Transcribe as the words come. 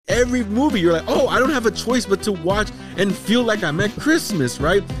every movie, you're like, oh, I don't have a choice but to watch and feel like I'm at Christmas,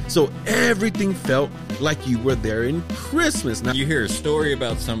 right? So everything felt like you were there in Christmas. Now, you hear a story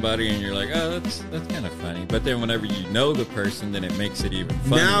about somebody and you're like, oh, that's kind of funny. But then whenever you know the person, then it makes it even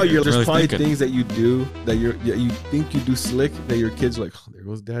funnier. Now there's really probably things that you do that you think you do slick that your kids are like, oh, there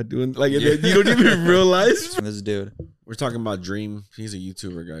goes dad doing. Like, you don't even realize. This dude. We're talking about Dream. He's a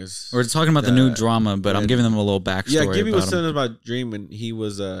YouTuber, guys. We're talking about the new drama, but I'm giving them a little backstory. Yeah, Gibby was telling us about Dream when he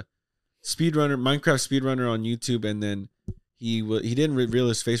was a speedrunner, Minecraft speedrunner on YouTube, and then he didn't reveal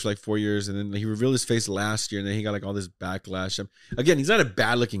his face for like 4 years, and then he revealed his face last year, and then he got like all this backlash. Again, he's not a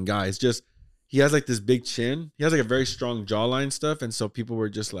bad looking guy. It's just he has like this big chin. He has like a very strong jawline stuff, and so people were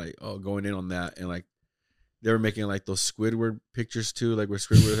just like, oh, going in on that, and like they were making like those Squidward pictures too, like where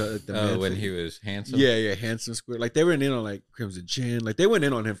Squidward had the when he was handsome. Yeah, handsome Squid. Like they went in on like Crimson Chin, like they went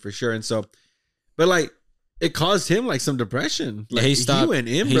in on him for sure, and so, but like it caused him like some depression. Like, he stopped. He went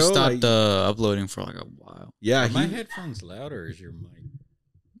in, he bro. stopped like, uploading for like a while. Yeah, Are my headphones loud or is your mic?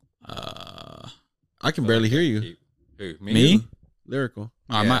 I can barely hear you. Who, me? Lyrical.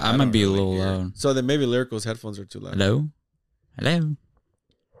 Oh, I might be really a little loud. So then maybe Lyrical's headphones are too loud. Hello.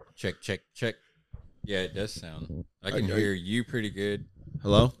 Check. Yeah, it does sound. I can hear you pretty good.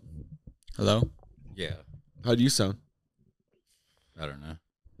 Hello. Yeah. How do you sound? I don't know.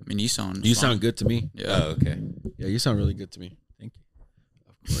 I mean, you sound good to me. Yeah. Oh, okay. Yeah, you sound really good to me. Thank you.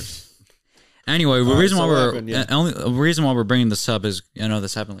 Of course. Anyway, the reason why we're bringing this up is, I know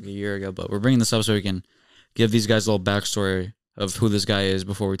this happened like a year ago, but we're bringing this up so we can give these guys a little backstory of who this guy is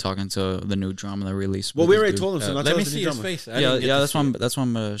before we talk into the new drama that released. Well, we already told him. So let me see his face. Yeah, that's why I'm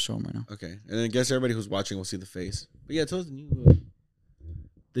gonna show him right now. Okay, and then I guess everybody who's watching will see the face. But yeah, tell us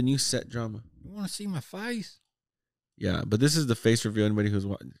the new set drama. You want to see my face? Yeah, but this is the face reveal. Anybody who's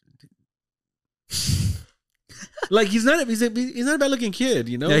watching. Like he's not a bad looking kid,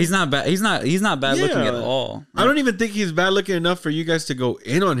 you know. Yeah, he's not bad. He's not bad looking at all. I don't even think he's bad looking enough for you guys to go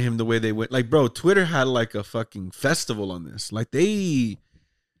in on him the way they went. Like, bro, Twitter had like a fucking festival on this. Like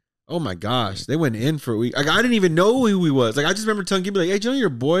oh my gosh, they went in for a week. Like I didn't even know who he was. Like I just remember telling Gibby like, hey, do you know your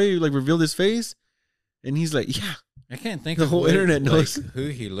boy like revealed his face, and he's like, yeah. I can't think the of whole internet knows who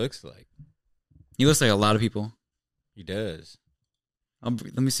he looks like. He looks like a lot of people. He does.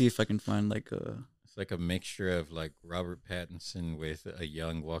 Let me see if I can find like a. It's like a mixture of like Robert Pattinson with a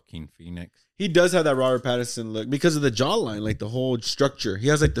young Joaquin Phoenix. He does have that Robert Pattinson look because of the jawline, like the whole structure. He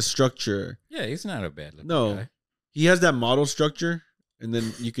has like the structure. Yeah, he's not a bad looking guy. He has that model structure, and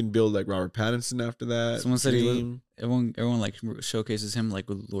then you can build like Robert Pattinson after that. Someone said everyone like showcases him like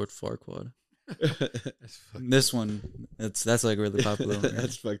with Lord Farquaad. This one, that's like really popular.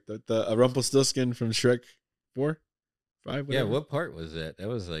 That's fucked up. The Rumpelstiltskin from Shrek 4, 5. Whatever. Yeah, what part was that? That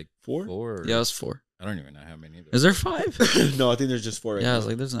was like 4. Yeah, it was 4. I don't even know how many. Is there 5? No, I think there's just 4. Right yeah, now. I was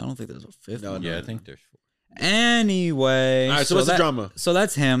like, I don't think there's a 5th. No, I think there's 4. Anyway, all right. So what's the drama? So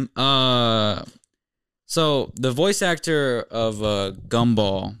that's him. So the voice actor of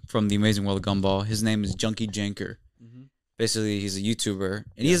Gumball from The Amazing World of Gumball, his name is Junkie Janker. Mm-hmm. Basically, he's a YouTuber,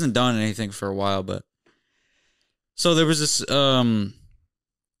 and he hasn't done anything for a while. But so there was this. Dang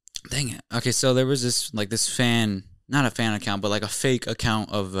it. Okay, so there was this like this fan, not a fan account, but like a fake account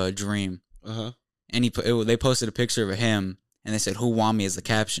of Dream. And they posted a picture of him, and they said, "Who want me?" as the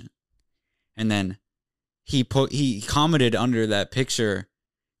caption, and then he commented under that picture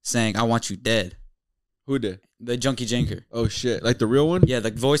saying, "I want you dead." Who did? The Junkie Janker. Oh shit! Like the real one? Yeah,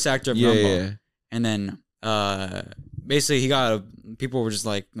 the voice actor of Gumball. Yeah. And then basically people were just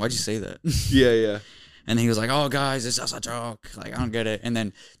like, "Why'd you say that?" Yeah. And he was like, "Oh guys, it's just a joke. Like I don't get it." And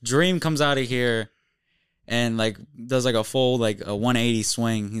then Dream comes out of here and like does like a full like a 180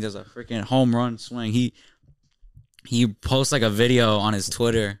 swing. He does a freaking home run swing. He posts like a video on his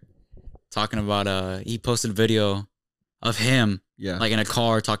Twitter talking about he posted a video of him like in a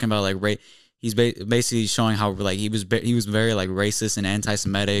car talking about like he's basically showing how like he was very like racist and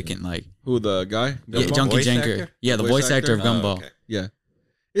anti-Semitic and like who the guy? Yeah, Junkie Janker. Yeah, the voice actor of Gumball. Okay. Yeah.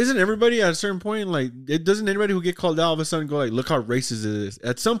 Isn't everybody at a certain point like doesn't anybody who get called out all of a sudden go like, look how racist it is?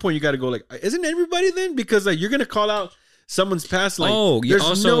 At some point you got to go like, isn't everybody then? Because like you're gonna call out someone's past like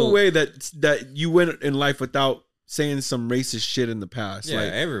there's no way that you went in life without saying some racist shit in the past. Yeah,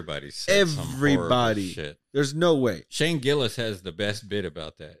 like, everybody. Shit. There's no way. Shane Gillis has the best bit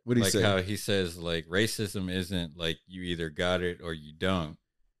about that. What do you say? How he says like racism isn't like you either got it or you don't.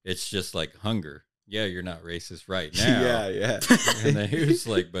 It's just like hunger. Yeah, you're not racist right now. yeah. And then he was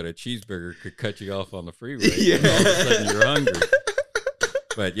like, but a cheeseburger could cut you off on the freeway. Yeah. And all of a sudden you're hungry.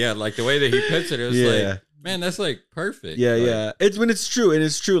 But yeah, like the way that he puts it, it was like, man, that's like perfect. Yeah, like, yeah. It's when it's true, and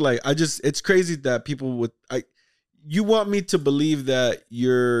it's true. Like it's crazy that people you want me to believe that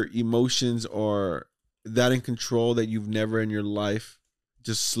your emotions are that in control that you've never in your life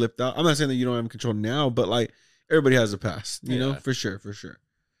just slipped out. I'm not saying that you don't have control now, but like everybody has a past, you know, for sure.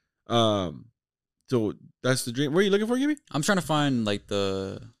 So that's the dream. What are you looking for, Gibby? I'm trying to find like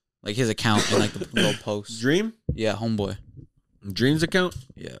his account and like the little post. Dream? Yeah, homeboy. Dream's account?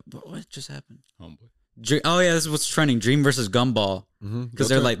 Yeah, but what just happened? Homeboy. Oh yeah, this is what's trending. Dream versus Gumball. Because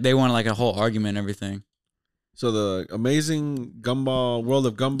they want like a whole argument and everything. So the amazing Gumball, world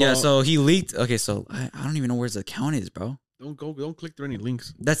of Gumball. Yeah, so he leaked. Okay, so I don't even know where his account is, bro. Don't click through any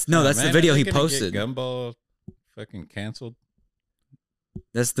links. That's the video he posted. Gumball fucking canceled.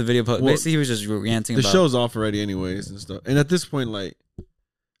 That's the video post. Basically, he was just ranting the about... show's off already anyways and stuff. And at this point, like,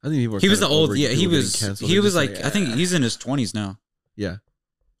 I think people are he was the old... Yeah, he was like... Yeah. I think he's in his 20s now. Yeah.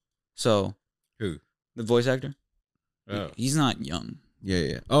 So... Who? The voice actor? Oh. He's not young.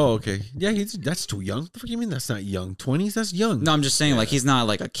 Yeah. Oh, okay. Yeah, that's too young. What the fuck you mean that's not young? 20s? That's young. No, I'm just saying, like, he's not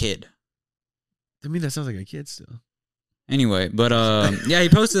like a kid. I mean, that sounds like a kid still. Anyway, but yeah, he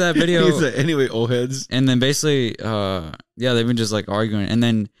posted that video. He said, anyway, old heads. And then basically, yeah, they've been just like arguing. And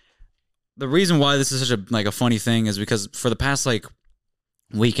then the reason why this is such a funny thing is because for the past like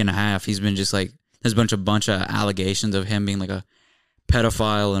week and a half, he's been just like there's a bunch of allegations of him being like a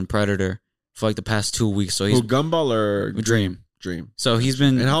pedophile and predator for like the past 2 weeks. So he's Gumball or Dream. So he's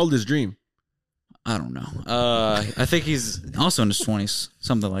been. And how old is Dream? I don't know. I think he's also in his 20s,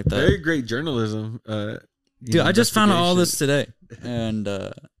 something like that. Very great journalism. Dude, I just found out all this today, and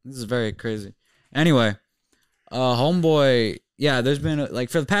this is very crazy. Anyway, homeboy, yeah, there's been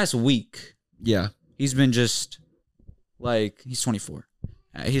like for the past week, yeah, he's been just like he's 24.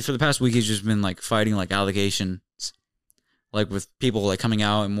 For the past week, he's just been like fighting like allegations, like with people like coming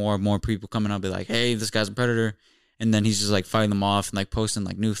out and more people coming out, be like, hey, this guy's a predator, and then he's just like fighting them off and like posting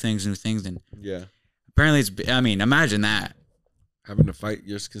like new things, and yeah. Apparently, I mean, imagine that. Having to fight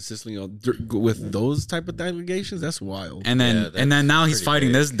just consistently with those type of allegations, that's wild. And then now he's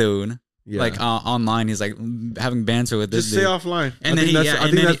fighting this dude. Yeah. Like online, he's like having banter with this just dude. Stay offline. And I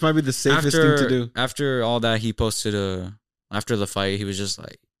think that's probably the safest thing to do. After all that, he posted after the fight, he was just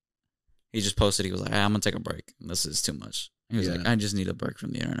like, he just posted, he was like, I'm gonna take a break. This is too much. He was like, I just need a break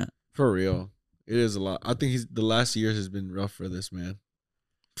from the internet. For real, it is a lot. I think the last years has been rough for this man.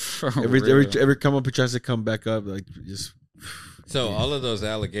 Every come up, he tries to come back up, like just. So all of those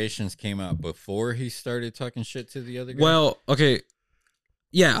allegations came out before he started talking shit to the other guy? Well, okay.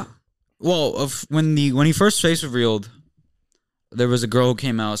 Yeah. Well, when he first face revealed, there was a girl who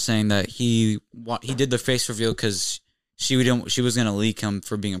came out saying that he did the face reveal because she was going to leak him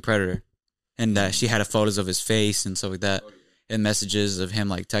for being a predator. And that she had photos of his face and stuff like that. And messages of him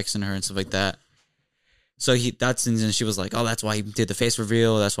like texting her and stuff like that. So and she was like, oh, that's why he did the face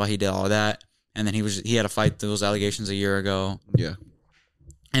reveal. That's why he did all that. And then he had to fight those allegations a year ago. Yeah.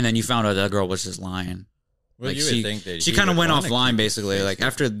 And then you found out that girl was just lying. Well, like you would think that she kind of went offline basically. Like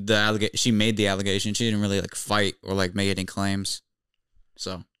after she made the allegation, she didn't really like fight or like make any claims.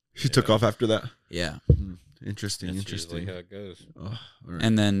 So she took off after that. Yeah. Interesting. That's usually how it goes. Oh, all right.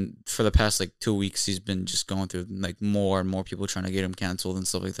 And then for the past like 2 weeks, he's been just going through like more and more people trying to get him canceled and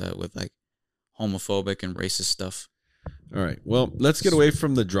stuff like that with like homophobic and racist stuff. All right. Well, let's get away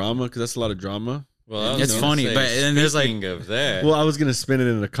from the drama because that's a lot of drama. Well, it's funny, but and there's like of that. Well, I was gonna spin it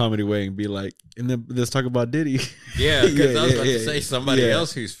in a comedy way and be like, and then let's talk about Diddy. Yeah, because I was about to say somebody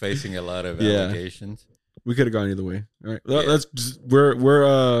else who's facing a lot of allegations. We could have gone either way. All right, let's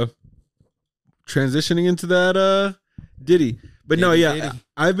we're transitioning into that Diddy, but Diddy.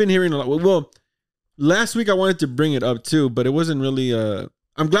 I've been hearing a lot. Well, last week I wanted to bring it up too, but it wasn't really.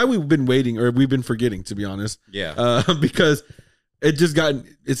 I'm glad we've been forgetting, to be honest. Yeah, because it's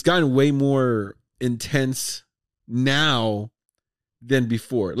gotten way more intense now than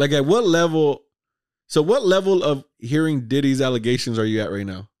before. Like at what level? So what level of hearing Diddy's allegations are you at right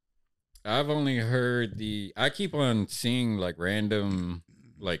now? I've only heard I keep on seeing like random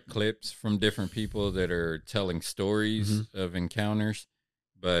like clips from different people that are telling stories of encounters.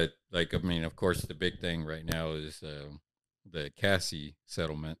 But like, I mean, of course, the big thing right now is the Cassie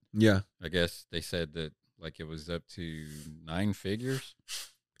settlement. Yeah. I guess they said that like it was up to 9 figures.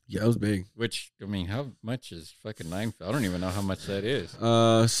 Yeah, it was big. Which, I mean, how much is fucking 9? I don't even know how much that is.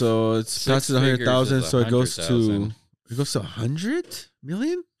 So it's past 100,000, so it goes to 100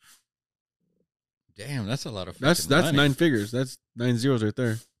 million. Damn, that's a lot of. That's money. 9 figures. That's 9 zeros right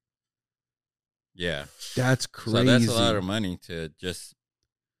there. Yeah, that's crazy. So that's a lot of money to just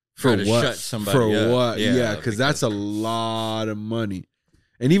for what? Shut somebody for up. What? Yeah, because that's a lot of money.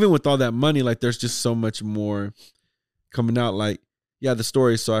 And even with all that money, like there's just so much more coming out. Like, yeah, the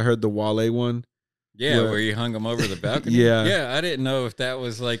story. So I heard the Wale one. Yeah, where he hung him over the balcony. Yeah. I didn't know if that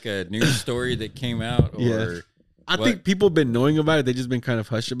was like a news story that came out or. I think people have been knowing about it. They just been kind of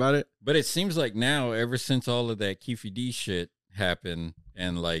hushed about it. But it seems like now, ever since all of that Keefy D shit happened,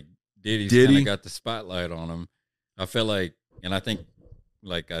 and like Diddy's kind of got the spotlight on him, I feel like, and I think,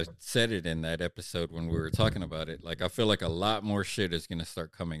 like I said it in that episode when we were talking about it, like I feel like a lot more shit is gonna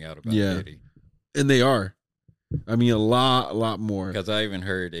start coming out about Diddy. And they are. I mean, a lot more. Because I even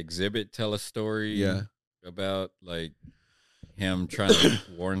heard Exhibit tell a story about like him trying to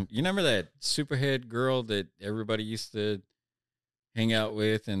warn. You remember that Superhead girl that everybody used to hang out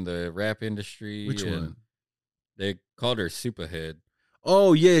with in the rap industry? Which one? They called her Superhead.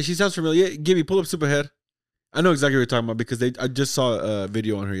 Oh, yeah. She sounds familiar. Yeah, Gibby, pull up Superhead. I know exactly what you're talking about because I just saw a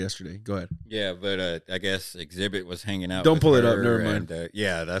video on her yesterday. Go ahead. Yeah, but I guess Exhibit was hanging out. Don't pull it up. Never mind.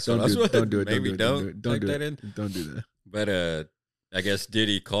 Yeah, that's don't what I was. Don't do it. Maybe don't do that it. In. Don't do that. But I guess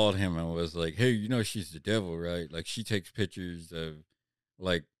Diddy called him and was like, "Hey, you know she's the devil, right? Like she takes pictures of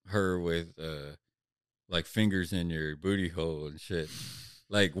like her with like fingers in your booty hole and shit."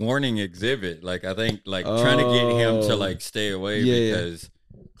 Like warning Exhibit. Like I think like trying to get him to like stay away because.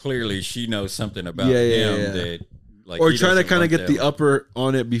 Clearly, she knows something about him that, like, or trying to kind of get the upper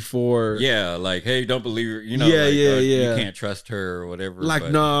on it before. Yeah, like, hey, don't believe her. You know, you can't trust her or whatever. Like,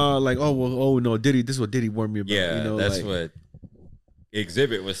 nah, like, oh no, Diddy. This is what Diddy warned me about. Yeah, you know, that's like, what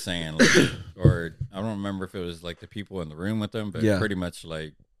Exhibit was saying. Like, or I don't remember if it was like the people in the room with them, but pretty much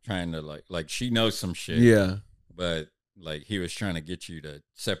like trying to like she knows some shit. Yeah, but like he was trying to get you to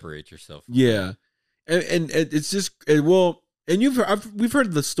separate yourself. Yeah, and it's just And we've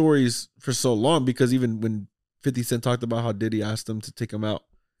heard the stories for so long because even when 50 Cent talked about how Diddy asked him to take him out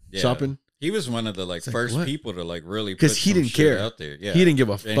shopping, he was one of the first people to really because he didn't care out there. Yeah, he didn't give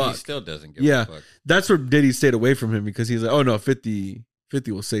a fuck. And he still doesn't give a fuck. That's where Diddy stayed away from him because he's like, oh no, 50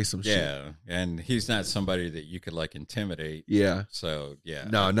 will say some shit. Yeah, and he's not somebody that you could like intimidate. Yeah. So yeah,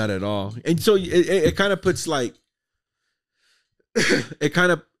 no, not at all. And so it kind of puts like it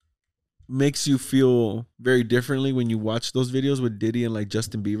kind of makes you feel very differently when you watch those videos with Diddy and like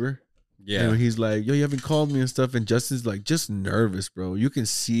Justin Bieber. Yeah. And he's like, yo, you haven't called me and stuff. And Justin's like just nervous, bro. You can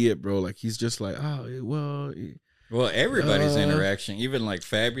see it, bro. Like he's just like, oh, well, everybody's interaction, even like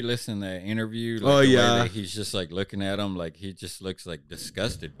Fabulous in that interview. Like, way that he's just like looking at him like he just looks like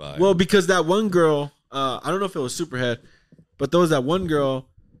disgusted by him. Well, because that one girl, I don't know if it was Superhead, but there was that one girl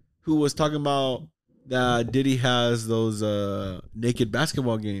who was talking about that Diddy has those naked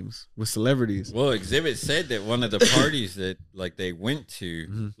basketball games with celebrities. Well, Exhibit said that one of the parties that like they went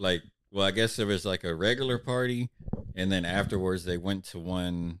to, like, well, I guess there was like a regular party, and then afterwards they went to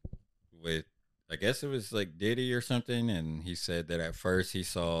one with, I guess it was like Diddy or something, and he said that at first he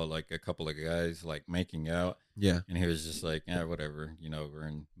saw like a couple of guys like making out. Yeah. And he was just like, yeah, whatever, you know, we're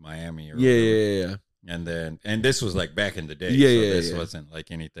in Miami or yeah. And this was like back in the day. This wasn't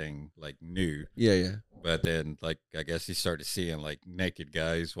like anything like new. Yeah. But then like I guess he started seeing like naked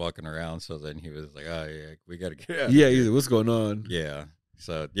guys walking around. So then he was like, oh yeah, we gotta get out. Yeah, he's like, what's going on? Yeah.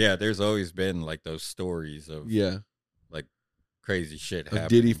 So yeah, there's always been like those stories of like crazy shit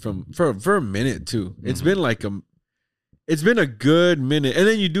happening. Diddy for a minute too. It's been like it's been a good minute. And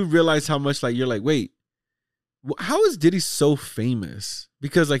then you do realize how much like you're like, wait, how is Diddy so famous?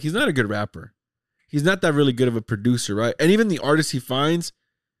 Because like he's not a good rapper. He's not that really good of a producer, right? And even the artists he finds,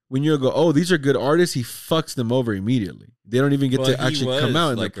 when you go, oh, these are good artists, he fucks them over immediately. They don't even get to actually come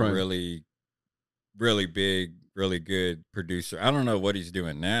out in like the prime. A really, really big, really good producer. I don't know what he's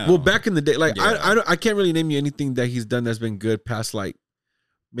doing now. Well, back in the day, like I can't really name you anything that he's done that's been good past like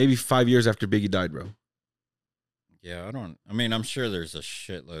maybe 5 years after Biggie died, bro. Yeah, I mean, I'm sure there's a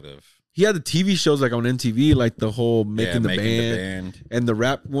shitload of. He had the TV shows like on MTV, like the whole Making the Band and the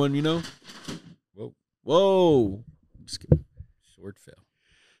rap one, you know. Whoa. I'm just kidding. Sword fell.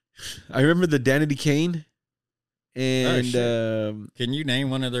 I remember the Danity Kane. And can you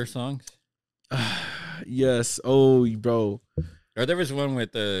name one of their songs? Yes. Oh, bro. Or there was one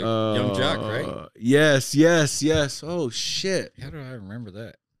with Young Jock, right? Yes. Oh shit. How do I remember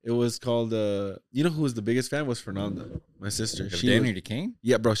that? It was called you know who was the biggest fan was Fernanda, my sister. Danity Kane?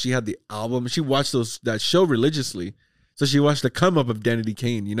 Yeah, bro. She had the album. She watched that show religiously. So she watched the come up of Danity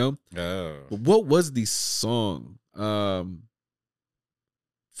Kane, you know? Oh. But what was the song?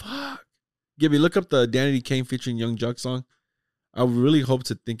 Fuck. Gibby, look up the Danity Kane featuring Young Jock song. I really hope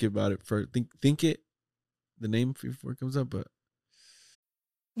to think about it for think it, the name before it comes up, but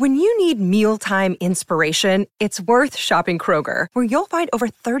When you need mealtime inspiration, it's worth shopping Kroger, where you'll find over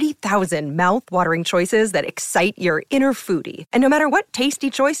 30,000 mouth-watering choices that excite your inner foodie. And no matter what tasty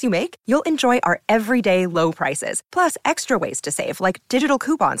choice you make, you'll enjoy our everyday low prices, plus extra ways to save, like digital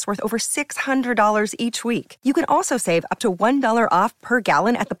coupons worth over $600 each week. You can also save up to $1 off per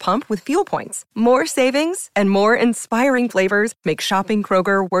gallon at the pump with fuel points. More savings and more inspiring flavors make shopping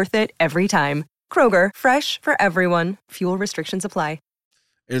Kroger worth it every time. Kroger, fresh for everyone. Fuel restrictions apply.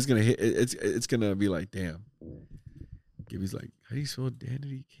 It's gonna hit. It's gonna be like, damn. Gibby's like, how do you spell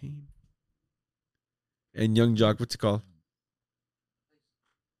Danity Kane? And Young Jock, what's it called?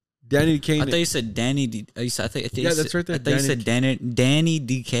 Danny Kane. I thought you said Danny. That's right there. I thought you said Danny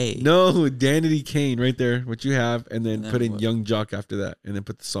DK. No, Danity Kane, right there. What you have, and then put in what? Young Jock after that, and then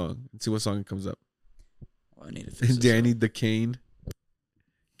put the song and see what song comes up. Oh, I need to fix this Danny up. the Kane,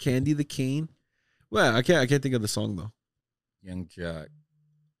 Candy the Cane. Well, I can't think of the song though. Young Jock.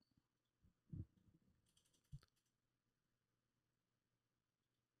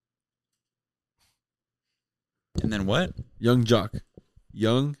 And then what? Young Jock,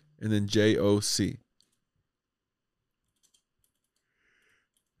 Young, and then JOC.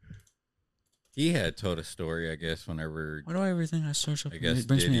 He had told a story, I guess, whenever Why do everything I search up? I guess it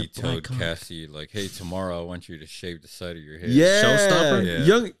brings me Diddy a black told cock? Cassie, like, hey, tomorrow I want you to shave the side of your head. Yeah, Showstopper? Yeah.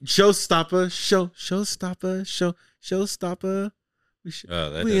 Young Showstopper. Oh,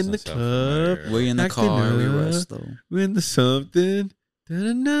 that We in doesn't the sound club. familiar. We in the Acting car. We up. rest though. We're into something.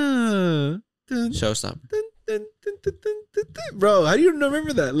 Da-da-da. Dun, Showstopper. dun, dun, dun, dun, dun, dun, dun. Bro, how do you not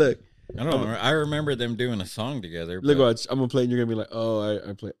remember that? Look, I don't remember. I remember them doing a song together. look, but watch. I'm gonna play, and you're gonna be like, "Oh,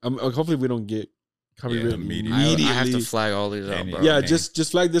 I play." hopefully, we don't get copyrighted immediately. I have to flag all these out, Danny. bro. Yeah, Okay.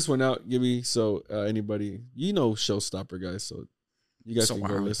 just flag this one out, Gibby. So anybody, Showstopper guys, so you guys So can why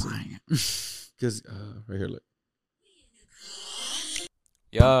go are we listen playing it? because right here, look.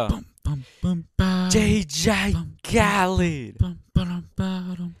 Yeah. Bum, bum, ba, JJ bum, Khaled. bum, ba-dum,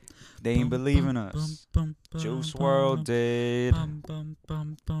 ba-dum, They ain't bum, believing bum, us. bum, bum, Juice bum, WRLD bum, did. bum, bum,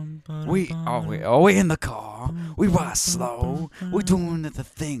 bum, bum, ba-dum, We in the car. We ride slow. We doing the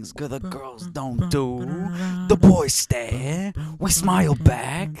things good the girls don't do. The boys stare. We smile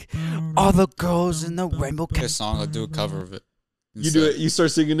back. All the girls in the rainbow Pick can a song. I'll do a cover of it. You do it. You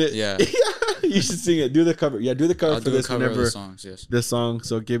start singing it. Yeah. You should sing it. Do the cover. Yeah, do the cover I'll for do a this cover of whenever the songs. Yes, the song.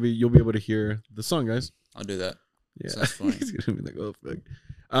 So Gibby, you'll be able to hear the song, guys. I'll do that. Yeah, Sounds funny. he's gonna be like, "Oh fuck."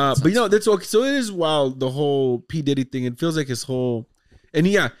 But that's okay. So it is wild. The whole P Diddy thing. It feels like his whole, and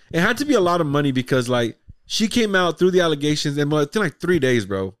yeah, it had to be a lot of money because like she came out through the allegations and within like 3 days,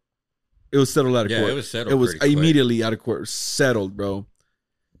 bro, it was settled out of court. it was settled. It was pretty quick. immediately out of court, settled, bro,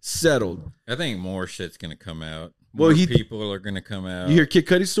 settled. I think more shit's gonna come out. Well, More people are gonna come out. You hear Kid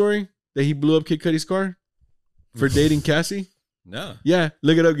Cudi's story that he blew up Kid Cudi's car for dating Cassie? No. Yeah,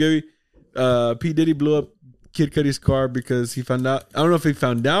 look it up, Gibby. P Diddy blew up Kid Cudi's car because he found out. I don't know if he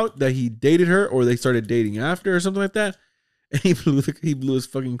found out that he dated her or they started dating after or something like that. And he blew his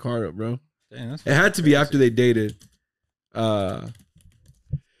fucking car up, bro. Damn, that's It had to be crazy. after they dated.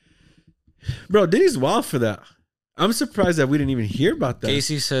 Bro, Diddy's wild for that. I'm surprised that we didn't even hear about that.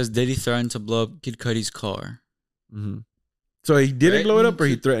 Casey says Diddy threatened to blow up Kid Cudi's car. Mm-hmm. So he didn't blow it up, or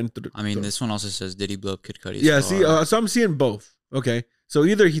he threatened. I mean, this one also says Diddy blow up Kid Cudi's Yeah, car. see, so I'm seeing both. Okay, so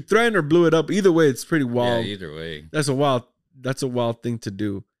either he threatened or blew it up. Either way, it's pretty wild. Yeah, either way. That's a wild thing to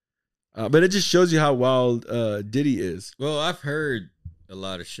do. But it just shows you how wild Diddy is. Well, I've heard a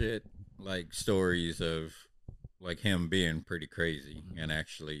lot of shit, like stories of like him being pretty crazy and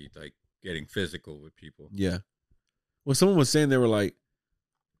actually like getting physical with people. Yeah. Well, someone was saying, they were like,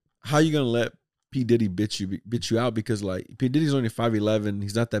 "How you gonna let P Diddy bitch you out?" Because like P Diddy's only 5'11",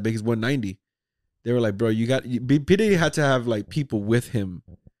 he's not that big. He's 190. They were like, "Bro, P Diddy had to have like people with him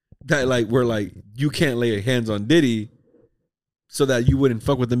that like were like, you can't lay your hands on Diddy, so that you wouldn't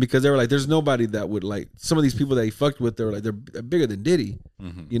fuck with him." Because they were like, there's nobody that would like some of these people that he fucked with. They were like, they're bigger than Diddy,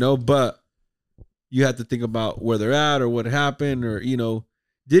 Mm-hmm. you know. But you have to think about where they're at or what happened, or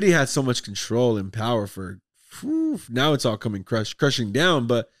Diddy had so much control and power for. Now it's all coming crushing down,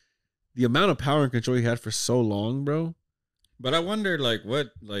 but the amount of power and control he had for so long, bro. But I wonder, like,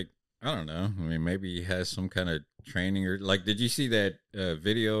 what, like, I don't know. I mean, maybe he has some kind of training or, like, did you see that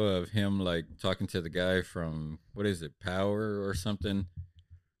video of him, like, talking to the guy from, what is it, Power or something?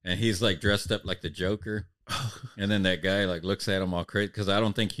 And he's, like, dressed up like the Joker. And then that guy, like, looks at him all crazy because I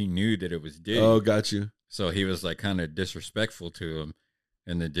don't think he knew that it was Diddy. Oh, got you. So he was, like, kind of disrespectful to him.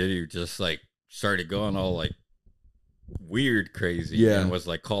 And then Diddy just, like, started going all, like, weird crazy. Yeah. And was,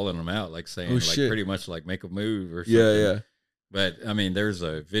 like, calling him out, like, saying, Oh, like, shit. pretty much, like, make a move or something. Yeah. But I mean, there's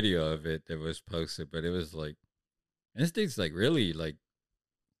a video of it that was posted, but it was like, and this dude's like really like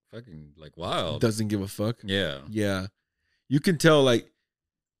fucking like wild. Doesn't give a fuck. Yeah. Yeah. You can tell, like,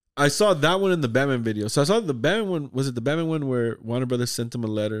 I saw that one in the Batman video. So I saw the Batman one. Was it the Batman one where Warner Brothers sent him a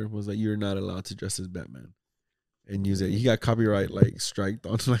letter? Was like, you're not allowed to dress as Batman and use it. He got copyright like striked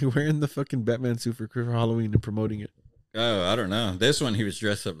on like wearing the fucking Batman suit for Halloween and promoting it. Oh, I don't know. This one he was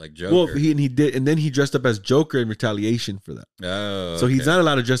dressed up like Joker. Well, he did, and then he dressed up as Joker in retaliation for that. Oh, so he's okay. not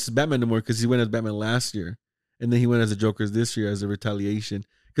allowed to dress as Batman anymore because he went as Batman last year, and then he went as a Joker this year as a retaliation.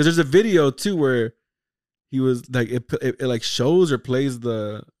 Because there's a video too where he was like it like shows or plays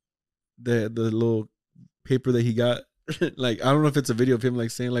the little paper that he got. Like I don't know if it's a video of him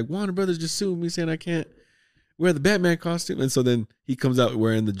like saying like Warner Brothers just sued me saying I can't wear the Batman costume, and so then he comes out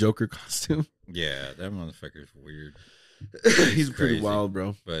wearing the Joker costume. Yeah, that motherfucker's weird. He's pretty crazy. wild,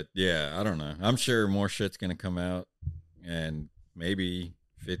 bro. But yeah, I don't know. I'm sure more shit's gonna come out, and maybe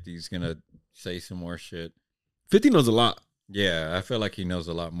 50's gonna say some more shit. 50 knows a lot. Yeah, I feel like he knows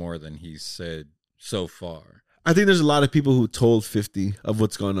a lot more than he's said so far. I think there's a lot of people who told 50 of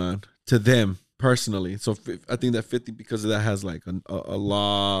what's going on to them personally. So I think that 50, because of that, has like a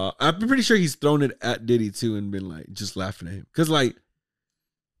lot. I'm pretty sure he's thrown it at Diddy too and been like just laughing at him. Because like,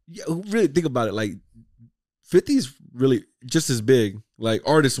 yeah, really think about it. Like 50's really just as big, like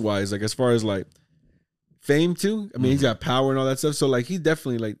artist wise, like as far as like fame too. I mean, he's got power and all that stuff. So like, he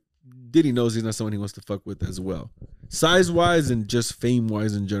definitely like Diddy knows he's not someone he wants to fuck with as well, size wise and just fame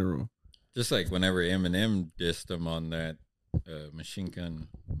wise in general. Just like whenever Eminem dissed him on that Machine Gun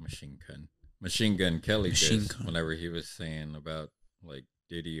Kelly diss, whenever he was saying about like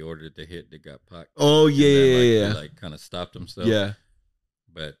Diddy ordered the hit that got Pac. Oh yeah, then, yeah. He, like kind of stopped himself. Yeah.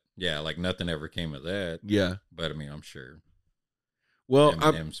 But yeah, like nothing ever came of that. Yeah. But I mean, I'm sure. Well,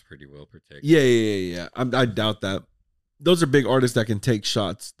 Eminem's pretty well protected. Yeah. I doubt that. Those are big artists that can take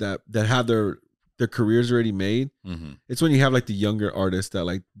shots that have their careers already made. Mm-hmm. It's when you have like the younger artists that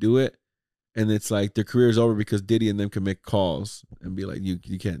like do it, and it's like their career is over because Diddy and them can make calls and be like, you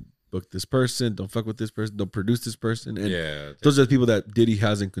can't book this person, don't fuck with this person, don't produce this person. And yeah, those are the people that Diddy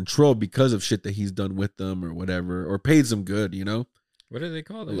has in control because of shit that he's done with them or whatever, or paid them good, you know? What do they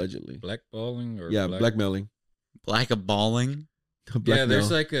call it? Allegedly. Blackballing or blackmailing. Blackballing? Yeah,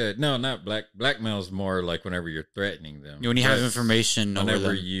 there's like not blackmail is more like whenever you're threatening them. When you have information whenever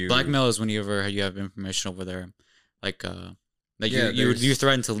over them. you Blackmail is whenever you have information over there. Like you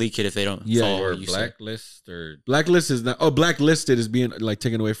threaten to leak it if they don't follow or what you blacklist say. Or blacklist is not blacklisted is being like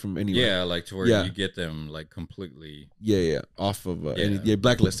taken away from anywhere. Yeah, like to where you get them like completely off of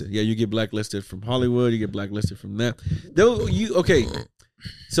blacklisted. Yeah, you get blacklisted from Hollywood, you get blacklisted from that.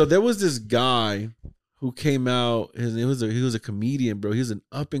 So there was this guy who came out, he was a comedian, bro. He was an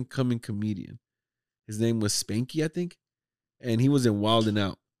up and coming comedian. His name was Spanky, I think. And he was in Wild 'N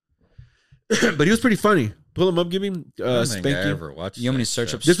Out. But he was pretty funny. Pull him up, give him Spanky. I ever watched you want me to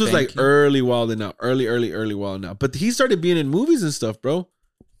search up This Spanky? was like early Wild 'N Out. Early Wild 'N Out. But he started being in movies and stuff, bro.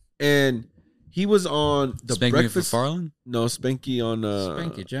 And he was on the Spanky Breakfast. McFarlane? No, Spanky on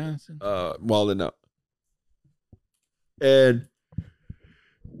Spanky Johnson. Wild 'N Out. And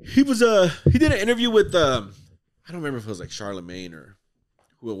he did an interview with I don't remember if it was like Charlemagne or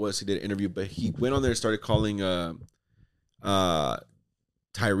who it was. He did an interview, but he went on there and started calling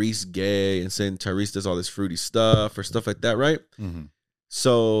Tyrese gay and saying Tyrese does all this fruity stuff or stuff like that, right? Mm-hmm.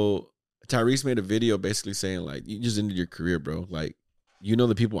 So Tyrese made a video basically saying like, you just ended your career, bro. Like, you know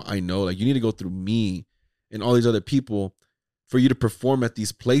the people I know, like you need to go through me and all these other people for you to perform at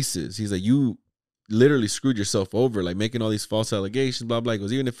these places. He's like, you literally screwed yourself over, like making all these false allegations, blah, blah. He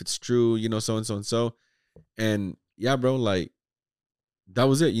goes, even if it's true, you know, so and so and so. And yeah, bro, like that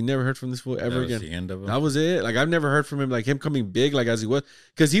was it. You never heard from this fool ever again. That was the end of him. That was it. Like I've never heard from him, like him coming big, like as he was,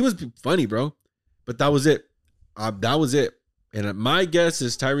 because he was funny, bro. But that was it. That was it. And my guess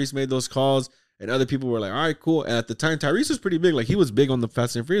is Tyrese made those calls, and other people were like, "All right, cool." And at the time, Tyrese was pretty big. Like he was big on the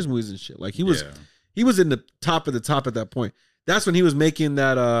Fast and Furious movies and shit. Like he was in the top of the top at that point. That's when he was making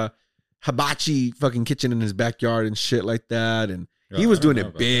that hibachi fucking kitchen in his backyard and shit like that. And he was doing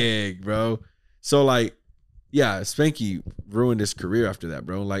it big, bro. So like, yeah, Spanky ruined his career after that,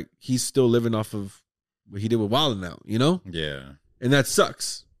 bro. Like he's still living off of what he did with Wild 'N Out, you know? Yeah. And that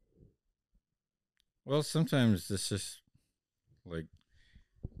sucks. Well, sometimes it's just like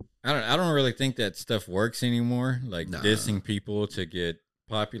I don't really think that stuff works anymore. Like dissing people to get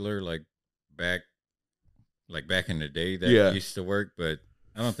popular, like back in the day that used to work, but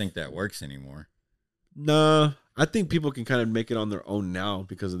I don't think that works anymore. Nah, I think people can kind of make it on their own now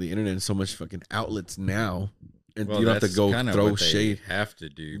because of the internet and so much fucking outlets now, and you don't have to go throw shade. Have to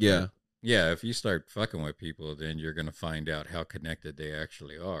do, yeah. Yeah, if you start fucking with people, then you're gonna find out how connected they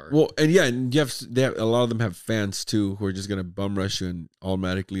actually are. Well, and yeah, and they have a lot of them have fans too who are just gonna bum rush you and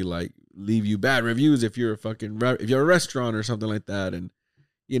automatically like leave you bad reviews if you're if you're a restaurant or something like that, and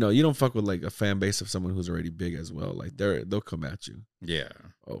you know you don't fuck with like a fan base of someone who's already big as well. Like they'll come at you. Yeah.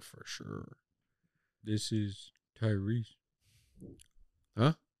 Oh, for sure. This is Tyrese.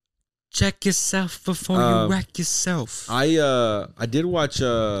 Huh? Check yourself before you wreck yourself. I did watch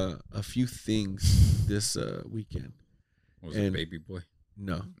a few things this weekend. Was it Baby Boy?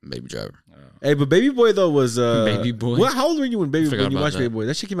 No, Baby Driver. Hey, but Baby Boy though was Baby Boy. Well, how old were you when you watched that. Baby Boy?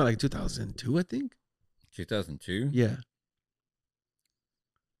 That shit came out like 2002, I think. 2002? Yeah.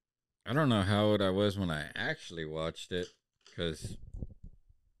 I don't know how old I was when I actually watched it, because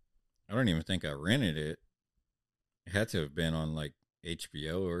I don't even think I rented it. It had to have been on like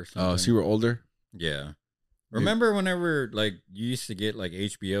HBO or something. Oh, so you were older? Yeah. Remember whenever like you used to get like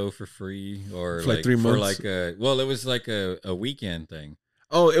HBO for free or for like 3 months? it was like a weekend thing.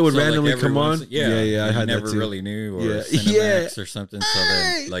 Oh, it would So, like, randomly every come on? once- Yeah, I had never that too. really knew, or Yeah. Cinemax Yeah. or something. So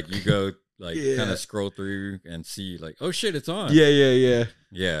then like you go like Yeah. kind of scroll through and see like, oh shit, it's on. Yeah.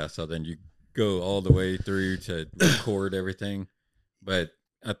 Yeah, so then you go all the way through to record everything. But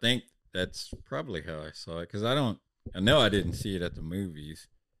I think that's probably how I saw it, because I know I didn't see it at the movies.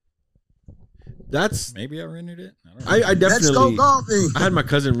 That's Maybe I rented it. I don't know. I definitely. Let's go golfing. I had my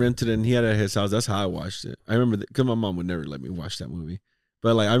cousin rented it and he had it at his house. That's how I watched it. I remember because my mom would never let me watch that movie,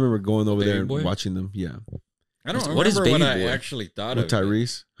 but like I remember going over there and Baby Boy? watching them. Yeah, I don't What is remember what Baby I Boy? actually thought with of it.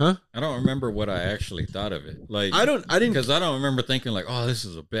 Tyrese, huh? I don't remember what I actually thought of it. Like I didn't. because I don't remember thinking like, oh, this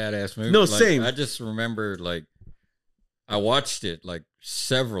is a badass movie. No, Like, same. I just remember like I watched it like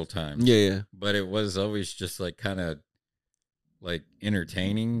several times. Yeah. But it was always just like kind of like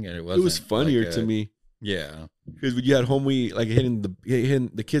entertaining, and it It wasn't. was funnier like to me Yeah. because when you had homie like hitting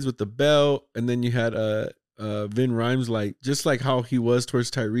the kids with the belt, and then you had Vin Rhymes like just like how he was towards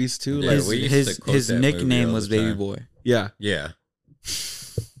Tyrese too. Yeah, Like we used his to quote his that movie nickname all was the Baby time. Boy. yeah. Yeah.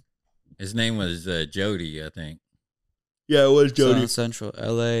 His name was Jody, I think. Yeah, it was South Jody. Central,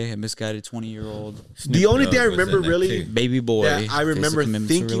 L.A., a misguided 2020-year-old The only thing I Dogg was in remember that really too. baby boy. that I remember faces commitment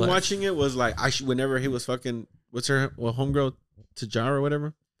to thinking real life. watching it was like whenever he was fucking what's her homegirl Tajara or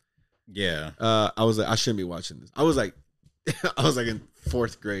whatever. Yeah. I was like, I shouldn't be watching this. I was like in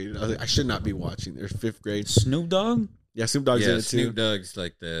 4th grade. I was like, I should not be watching this. 5th grade. Snoop Dogg. Yeah, Snoop Dogg's in Yeah, it too. Snoop Dogg's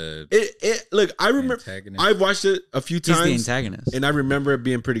like the Look, I remember antagonist. I've watched it a few He's the times antagonist. and I remember it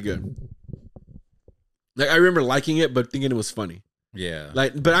being pretty good. Like I remember liking it, but thinking it was funny. Yeah.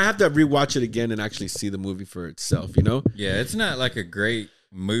 Like, but I have to rewatch it again and actually see the movie for itself. You know, Yeah, it's not like a great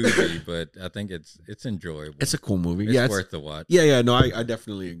movie, but I think it's enjoyable. it's a cool movie. It's Yeah, worth the watch. Yeah. No, I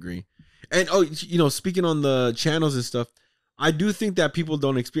definitely agree. And speaking on the channels and stuff, I do think that people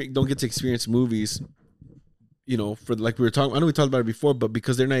don't get to experience movies. You know, for like we were talking, I know we talked about it before, but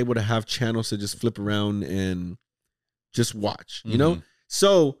because they're not able to have channels to just flip around and just watch, you know?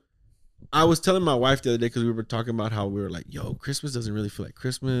 So I was telling my wife the other day, because we were talking about how we were like, yo, Christmas doesn't really feel like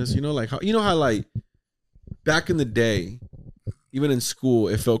Christmas. You know, like how like back in the day, even in school,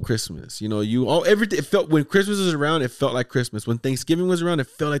 it felt Christmas. You know, everything it felt when Christmas was around, it felt like Christmas. When Thanksgiving was around, it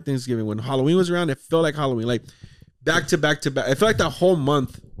felt like Thanksgiving. When Halloween was around, it felt like Halloween. Like back to back to back. I felt like that whole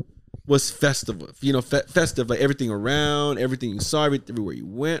month was festive. You know, festive. Like everything around, everything you saw, everywhere you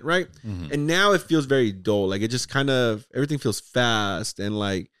went, right? And now it feels very dull. Like it just kind of everything feels fast and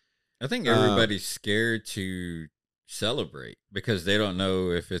like. I think everybody's scared to celebrate because they don't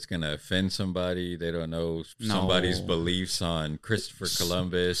know if it's going to offend somebody. They don't know somebody's beliefs on Christopher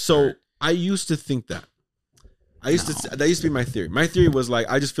Columbus. So I used to think that. That used to be my theory. My theory was like,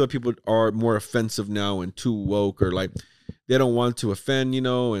 I just feel people are more offensive now and too woke, or like they don't want to offend, you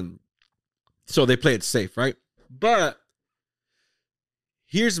know, and so they play it safe, right? But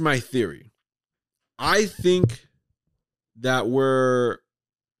here's my theory. I think that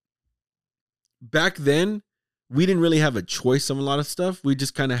back then, we didn't really have a choice on a lot of stuff. We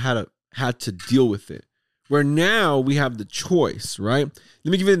just kind of had to deal with it. Where now we have the choice, right?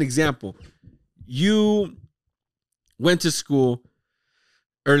 Let me give you an example. You went to school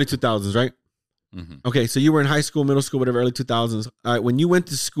early 2000s, right? Okay, so you were in high school, middle school, whatever, early 2000s. All right, when you went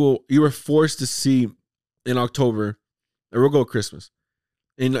to school, you were forced to see in October, or we'll go Christmas,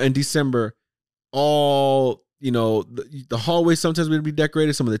 in December, all, you know, the hallways sometimes would be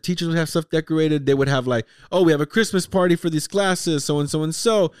decorated. Some of the teachers would have stuff decorated. They would have like, oh, we have a Christmas party for these classes, so and so and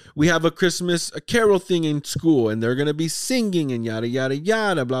so. We have a carol thing in school, and they're going to be singing and yada, yada,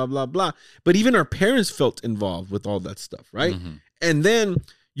 yada, blah, blah, blah. But even our parents felt involved with all that stuff, right? And then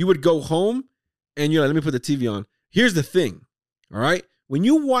you would go home, and you're like, let me put the TV on. Here's the thing, all right? when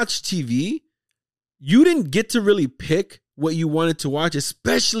you watch TV, you didn't get to really pick what you wanted to watch,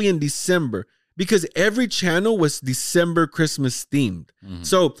 especially in December, because every channel was December Christmas themed. Mhm.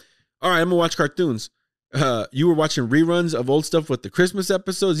 So, all right, I'm gonna watch cartoons. You were watching reruns of old stuff with the Christmas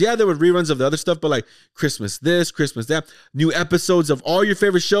episodes. Yeah, there were reruns of the other stuff, but like Christmas this, Christmas that. New episodes of all your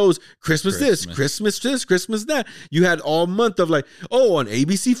favorite shows. Christmas this, Christmas this, Christmas that. You had all month of like, oh, on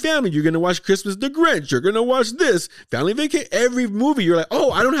ABC Family, you're going to watch Christmas The Grinch. You're going to watch this. Family Vacation. Every movie, you're like,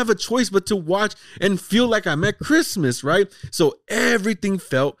 oh, I don't have a choice but to watch and feel like I'm at Christmas, right? So everything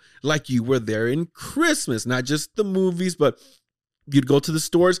felt like you were there in Christmas. Not just the movies, but you'd go to the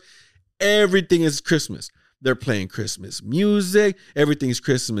stores. Everything is Christmas. They're playing Christmas music. Everything's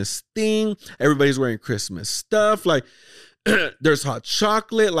Christmas theme. Everybody's wearing Christmas stuff. Like there's hot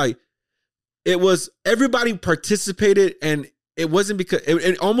chocolate. Like it was, everybody participated, and it wasn't because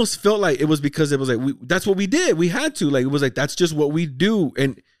it almost felt like it was because it was like, that's what we did. We had to, like, it was like, that's just what we do.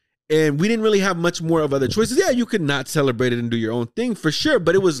 And we didn't really have much more of other choices. Yeah, you could not celebrate it and do your own thing for sure,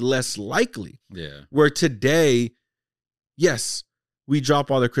 but it was less likely. Yeah. Where today, yes, we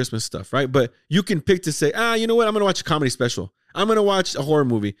drop all the Christmas stuff, right? But you can pick to say, you know what? I'm going to watch a comedy special. I'm going to watch a horror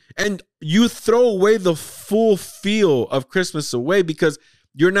movie. And you throw away the full feel of Christmas away because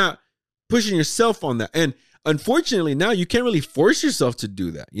you're not pushing yourself on that. And unfortunately, now you can't really force yourself to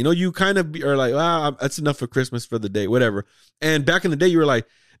do that. You know, you kind of are like, that's enough for Christmas for the day, whatever. And back in the day, you were like,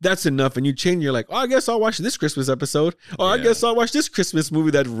 that's enough. And you change. You're like, I guess I'll watch this Christmas episode. I guess I'll watch this Christmas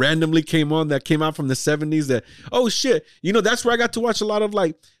movie that randomly came on, that came out from the 70s that, oh shit. You know, that's where I got to watch a lot of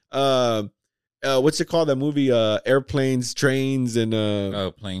like, what's it called? That movie, Airplanes, Trains, and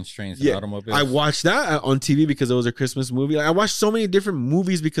Planes, Trains, and Automobiles. I watched that on TV because it was a Christmas movie. Like, I watched so many different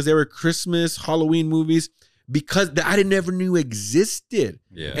movies because they were Christmas, Halloween movies because I never knew existed.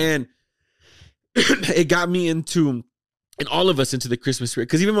 Yeah. And it got me into, and all of us into the Christmas spirit.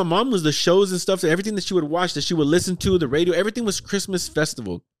 Because even my mom was the shows and stuff, everything that she would watch, that she would listen to, the radio, everything was Christmas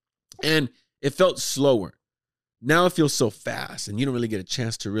festival. And it felt slower. Now it feels so fast, and you don't really get a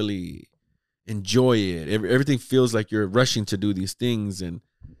chance to really enjoy it. Everything feels like you're rushing to do these things. And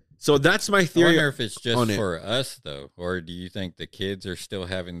so that's my theory. I wonder if it's just for us, though. Or do you think the kids are still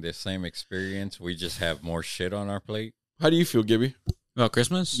having the same experience? We just have more shit on our plate? How do you feel, Gibby? About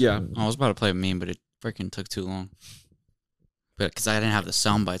Christmas? Yeah. I was about to play a meme, but it freaking took too long. But because I didn't have the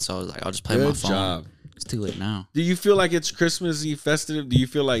soundbite, so I was like, I'll just play my phone. Good job. It's too late now. Do you feel like it's Christmassy festive? Do you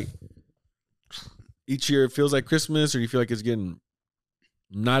feel like each year it feels like Christmas, or do you feel like it's getting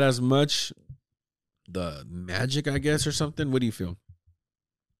not as much the magic, I guess, or something? What do you feel?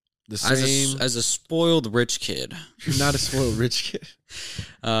 The same as a spoiled rich kid. You're not a spoiled rich kid.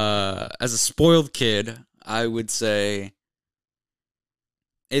 As a spoiled kid, I would say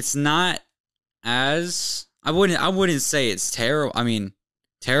it's not as. I wouldn't say it's terrible. I mean,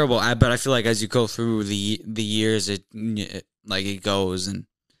 terrible. But I feel like as you go through the years, it goes and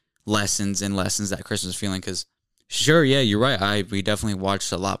lessens that Christmas feeling. Because sure, yeah, you're right. We definitely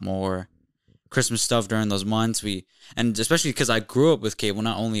watched a lot more Christmas stuff during those months. And especially because I grew up with cable.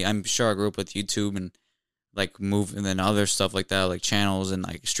 Not only I'm sure I grew up with YouTube and like and then other stuff like that, like channels and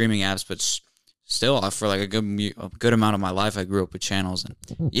like streaming apps, but. Still, for like a good amount of my life, I grew up with channels,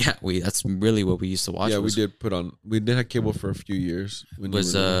 and yeah, that's really what we used to watch. Yeah, we did have cable for a few years. It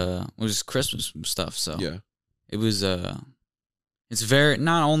was Christmas stuff, so yeah, it was. It's very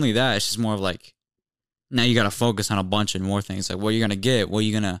not only that; it's just more of like now you got to focus on a bunch of more things. Like what you're gonna get, what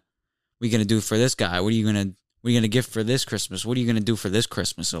you gonna do for this guy, what are you gonna gift for this Christmas, what are you gonna do for this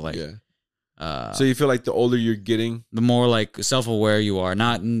Christmas? So like, yeah. So you feel like the older you're getting, the more like self-aware you are.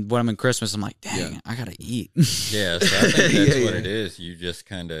 Not when I'm in Christmas, I'm like, dang, I gotta eat. Yeah, so I think that's what it is. You just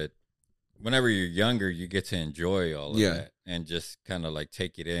kind of, whenever you're younger, you get to enjoy all of that and just kind of like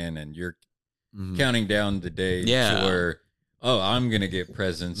take it in, and you're counting down the days to where, I'm gonna get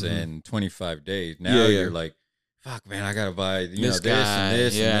presents in 25 days. Now you're like, fuck, man, I gotta buy this and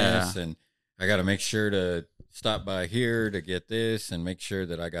this and this, and I gotta make sure to stop by here to get this and make sure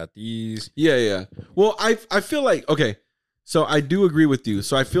that I got these. Yeah. Well, I feel like, okay, so I do agree with you.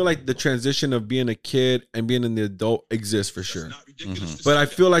 So I feel like the transition of being a kid and being an adult exists for sure. But I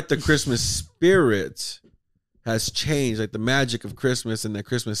feel like the Christmas spirit has changed, like the magic of Christmas and the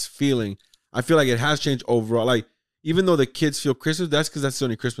Christmas feeling. I feel like it has changed overall. Like, even though the kids feel Christmas, that's because that's the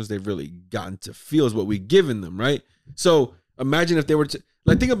only Christmas they've really gotten to feel is what we've given them, right? So imagine if they were to,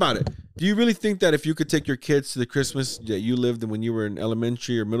 like, think about it. Do you really think that if you could take your kids to the Christmas that you lived in when you were in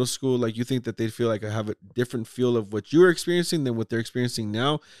elementary or middle school, like you think that they'd feel like I have a different feel of what you're experiencing than what they're experiencing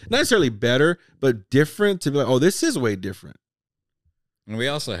now? Not necessarily better, but different, to be like, oh, this is way different. And we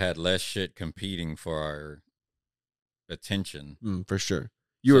also had less shit competing for our attention. For sure.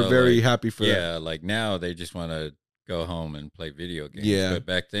 You were So, very like, happy for that. Yeah, like now they just want to go home and play video games. Yeah. But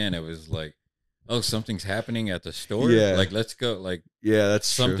back then it was like, oh, something's happening at the store. Yeah. Like, let's go. Like, Yeah, that's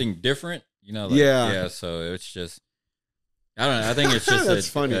something different. You know? Like, Yeah. So it's just, I don't know. I think it's just That's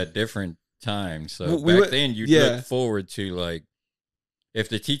funny. a different time. So Well, back then you'd yeah. look forward to, like, if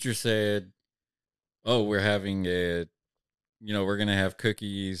the teacher said, oh, we're having we're going to have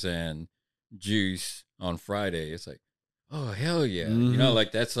cookies and juice on Friday. It's like, oh, hell yeah. Mhm. You know,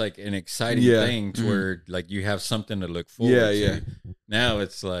 like, that's like an exciting Yeah. thing to Mhm. where, like, you have something to look forward Yeah, to. yeah. Now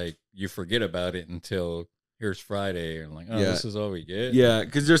it's like you forget about it until here's Friday and like, oh, Yeah. this is all we get. Yeah,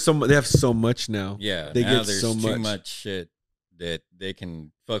 because they have so much now. Yeah. They Now get there's so too much. much shit that they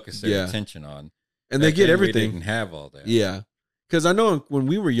can focus their Yeah. attention on. And they Back get then, everything. We didn't have all that. Yeah, because I know when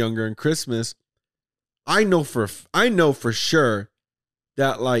we were younger in Christmas, I know for sure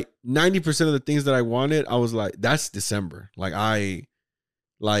that like 90% of the things that I wanted, I was like, that's December.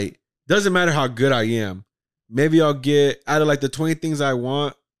 Like doesn't matter how good I am. Maybe I'll get out of like the 20 things I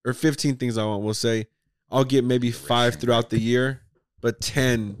want or 15 things I want. We'll say I'll get maybe 5 throughout the year, but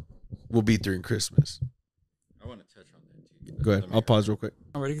 10 will be during Christmas. I want to touch on that too. Go ahead. I'll pause real quick.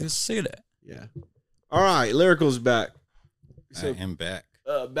 I'm ready to say that. Yeah. All right, Lyrical's back. I am back.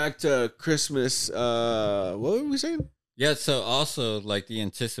 Back to Christmas. What were we saying? Yeah, so also like the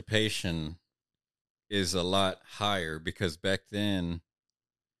anticipation is a lot higher because back then,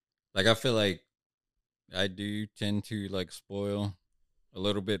 like, I feel like I do tend to like spoil a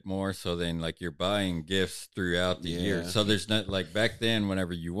little bit more. So then like you're buying gifts throughout the year. Yeah. So there's not like back then,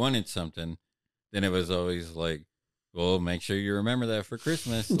 whenever you wanted something, then it was always like, well, make sure you remember that for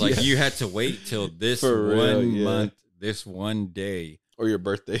Christmas. Like Yeah. you had to wait till this For real, one yeah. month, this one day, Or your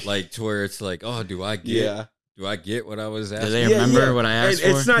birthday. like to where it's like, oh, do I get what I was asking? Do they remember what I asked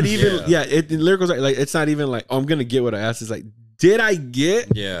And for? it's not even, Yeah. Lyrical's like, it's not even like, oh, I'm going to get what I asked. It's like, did I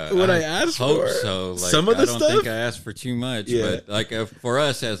get Yeah, what I asked hope for? so. Like, Some of the I don't stuff? think I asked for too much, Yeah. but like for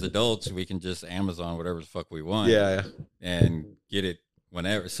us as adults, we can just Amazon whatever the fuck we want, Yeah. and get it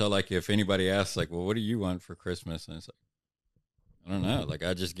whenever. So like if anybody asks like, well, what do you want for Christmas? And it's like, I don't know. Like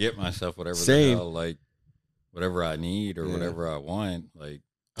I just get myself whatever Same. the hell, like whatever I need or Yeah. whatever I want. Like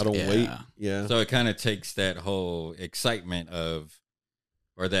I don't Yeah. wait. Yeah. so it kind of takes that whole excitement of,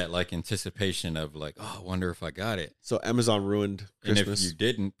 or that like anticipation of like, oh, I wonder if I got it. So Amazon ruined Christmas. And if you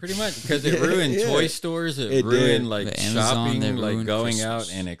didn't, pretty much, because it Yeah, ruined yeah. toy stores, it It ruined did. like The Amazon, they shopping, like ruined going out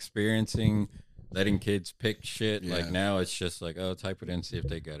Christmas. and experiencing, letting kids pick shit. Yeah. Like now it's just like, oh, type it in, see if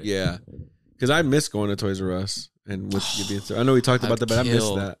they got it. Yeah. Because I miss going to Toys R Us. And with I know we talked about that, but I miss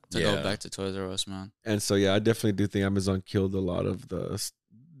kill that. to Yeah. go back to Toys R Us, man. And so, yeah, I definitely do think Amazon killed a lot of the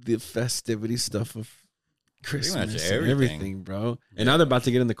festivity stuff of Christmas much and everything. everything, bro. And now they're about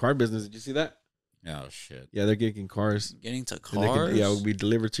to get in the car business. Did you see that? Oh shit. Yeah, they're getting cars. Getting to And they cars. can, will be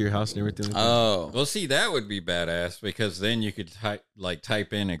delivered to your house and everything. Like that. Oh, Well, see, that would be badass because then you could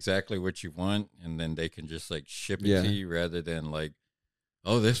type in exactly what you want, and then they can just like ship it Yeah. to you rather than like,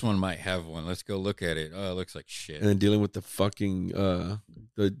 oh, this one might have one. Let's go look at it. Oh, it looks like shit. And then dealing with the fucking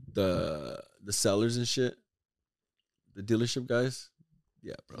the sellers and shit, the dealership guys.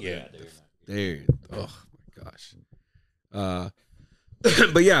 Yeah, bro. They're oh my gosh.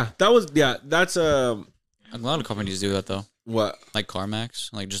 But yeah, that's a lot of companies do that though. what Like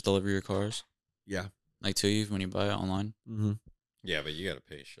CarMax, like just deliver your cars yeah. like to you when you buy it online. Mm-hmm. Yeah, but you got to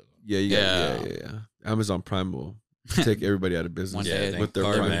pay shit. Yeah, yeah. Amazon Prime will take everybody out of business One Yeah, day. I think with their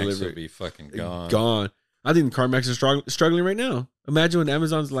Prime CarMax will delivery. be fucking gone. Gone. I think CarMax is struggling right now. Imagine when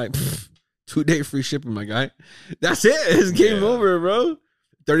Amazon's like 2-day free shipping, my guy. That's it. It's game Yeah. over, bro.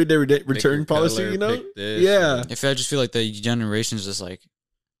 30-day return your policy, color, you know? pick this, Yeah. If I just feel like the generation's just like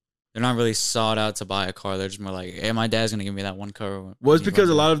they're not really sought out to buy a car. They're just more like, hey, my dad's gonna give me that one car. Well, it's because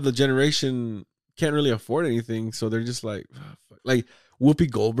a lot of the generation can't really afford anything, so they're just like, oh, fuck. Like Whoopi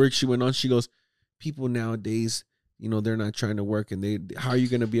Goldberg. She went on. She goes, people nowadays, you know, they're not trying to work, and how are you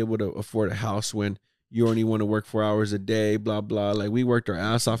going to be able to afford a house when you only want to work 4 hours a day? Blah blah. Like we worked our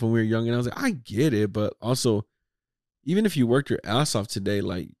ass off when we were young, and I was like, I get it, but also, even if you worked your ass off today,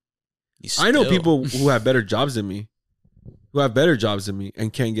 like I know people who have better jobs than me.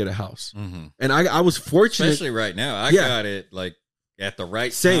 And can't get a house. Mm-hmm. And I was fortunate. Especially right now. I Yeah. got it like at the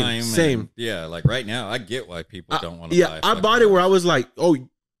right Same, time. same. And, yeah, like right now, I get why people don't want to buy. I bought it where I was like, oh,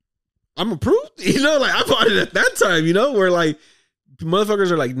 I'm approved. You know, like I bought it at that time, you know, where like motherfuckers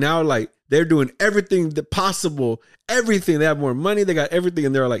are like now, like they're doing everything that possible, everything. They have more money, they got everything,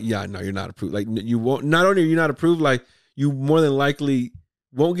 and they're like, yeah, no, you're not approved. Like you won't. Not only are you not approved, like you more than likely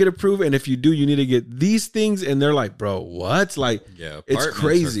won't get approved, and if you do, you need to get these things. And they're like, bro, what? Like, yeah, it's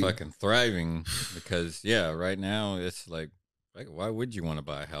crazy. Are fucking thriving because right now it's like why would you want to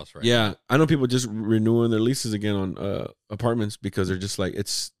buy a house right now? Yeah, I know people just renewing their leases again on apartments because they're just like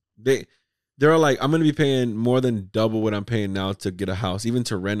they're like, I'm gonna be paying more than double what I'm paying now to get a house, even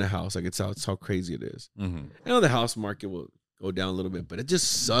to rent a house. Like it's how crazy it is. Mm-hmm. I know the house market will go down a little bit, but it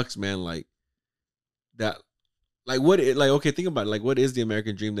just sucks, man. Like that, okay, think about it. Like, what is the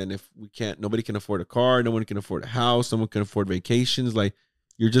American dream then? If nobody can afford a car, no one can afford a house, no one can afford vacations. Like,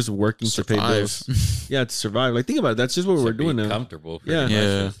 you're just working to pay bills. Yeah, to survive. Like, think about it. That's just what we're doing now. Comfortable. Yeah.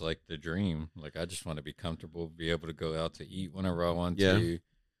 It's like the dream. Like, I just want to be comfortable, be able to go out to eat whenever I want to,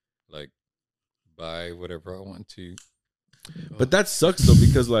 like, buy whatever I want to. But that sucks though,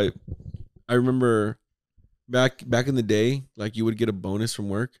 because like I remember back in the day, like you would get a bonus from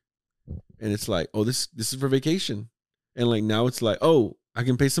work, and it's like, oh, this is for vacation, and like now it's like, oh, I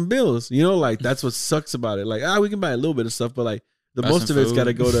can pay some bills. You know, like that's what sucks about it. Like, we can buy a little bit of stuff, but like the most of it's got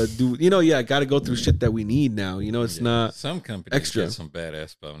to go to do. You know, got to go through shit that we need now. You know, it's not some companies extra. Get some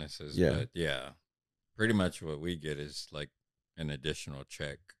badass bonuses. Yeah, but pretty much what we get is like an additional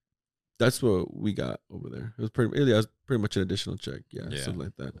check. That's what we got over there. It was pretty much an additional check. Yeah, something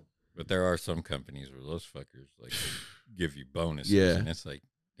like that. But there are some companies where those fuckers like give you bonuses. Yeah, and it's like,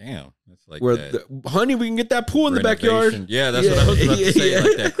 damn, it's like where honey, we can get that pool in the backyard. Yeah, that's what I was about to say.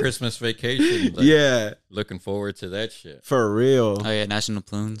 Like that Christmas vacation. Like, looking forward to that shit for real. Oh yeah, National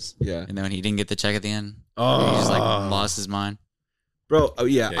Plumes. Yeah, and then when he didn't get the check at the end, he just like lost his mind, bro. Oh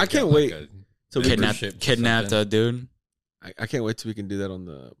yeah, I can't wait to kidnap the dude. I can't wait till we can do that on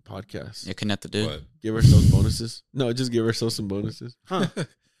the podcast. Yeah, kidnap the dude. What? Give ourselves bonuses. No, just give ourselves some bonuses. Huh?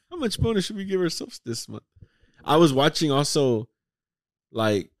 How much bonus should we give ourselves this month? I was watching also,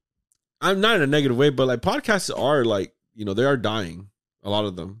 like, I'm not in a negative way, but like podcasts are like, you know, they are dying. A lot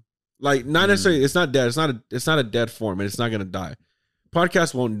of them, like, not necessarily. It's not dead. It's not a dead form, and it's not gonna die.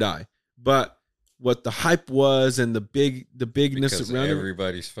 Podcasts won't die, but what the hype was and the bigness because around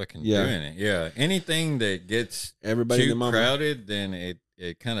everybody's fucking doing it. Yeah, anything that gets everybody too crowded, then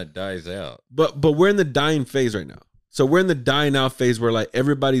it kind of dies out. But we're in the dying phase right now. So we're in the dying out phase where like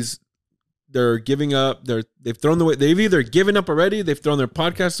they're giving up. They've thrown away. They've either given up already. They've thrown their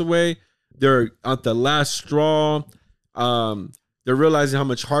podcasts away. They're at the last straw. They're realizing how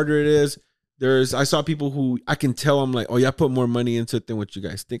much harder it is. I saw people who I can tell, I'm like, oh yeah, I put more money into it than what you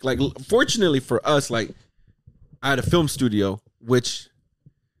guys think. Like, fortunately for us, like I had a film studio, which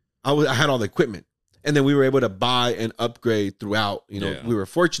I had all the equipment, and then we were able to buy and upgrade throughout. You know, we were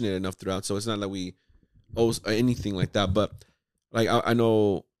fortunate enough throughout, so it's not like we owe anything like that. But like I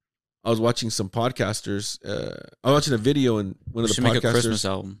know, I was watching some podcasters. I was watching a video, and one of the podcasters make a Christmas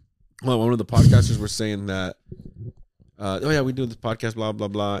album. Well, one of the podcasters were saying that. Oh yeah, we do this podcast, blah blah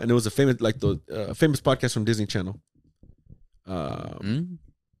blah, and it was a famous famous podcast from Disney Channel.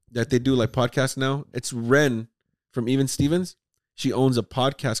 That they do like podcasts now. It's Ren from Even Stevens. She owns a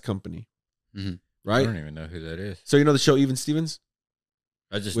podcast company, right? I don't even know who that is. So you know the show Even Stevens?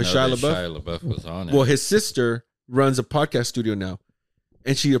 I just with know Shia LaBeouf was on it. Well, his sister runs a podcast studio now,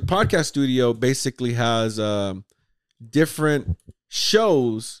 and a podcast studio basically has different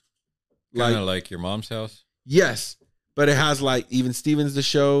shows, kind of like your mom's house. Yes. But it has like Even Stevens, the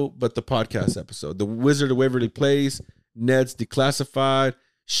show, but the podcast episode. The Wizard of Waverly Place, Ned's Declassified,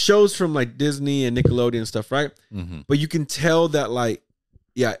 shows from like Disney and Nickelodeon and stuff, right? Mm-hmm. But you can tell that like,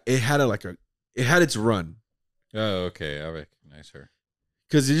 yeah, it had its run. Oh, okay. I recognize her.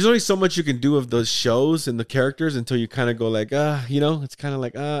 Because there's only so much you can do of those shows and the characters until you kind of go like, you know, it's kind of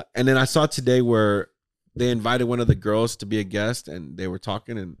like, And then I saw today where they invited one of the girls to be a guest, and they were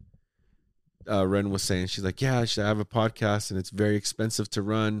talking, and Ren was saying, she's like, yeah, I have a podcast and it's very expensive to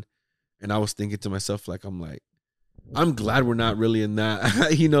run. And I was thinking to myself, like, I'm glad we're not really in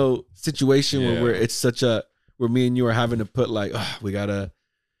that, you know, situation where it's where me and you are having to put like, we gotta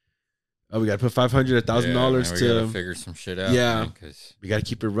put $500, $1,000 to figure some shit out. Yeah. Because we gotta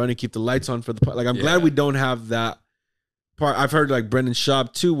keep it running, keep the lights on for the, like, I'm glad we don't have that part. I've heard like Brendan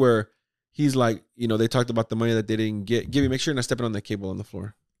Schaub too, where he's like, you know, they talked about the money that they didn't get. Gibby, make sure you're not stepping on that cable on the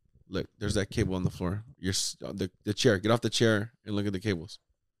floor. Look, there's that cable on the floor. You're the chair. Get off the chair and look at the cables.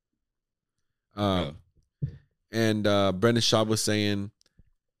 And Brendan Schaub was saying,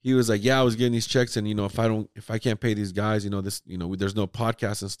 he was like, yeah, I was getting these checks, and you know, if I can't pay these guys, you know, this, you know, there's no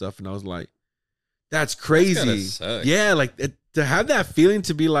podcast and stuff. And I was like, that's crazy. Yeah, like to have that feeling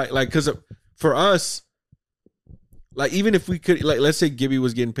to be like, because for us, like, even if we could, like, let's say Gibby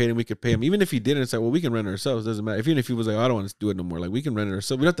was getting paid and we could pay him. Even if he didn't, it's like, well, we can rent it ourselves. Doesn't matter. Even if he was like, I don't want to do it no more. Like, we can rent it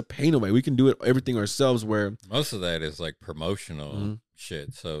ourselves. We don't have to pay nobody. We can do everything ourselves. Where most of that is like promotional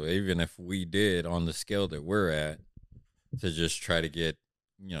shit. So even if we did on the scale that we're at to just try to get,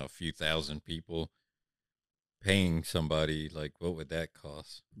 a few thousand people paying somebody, like what would that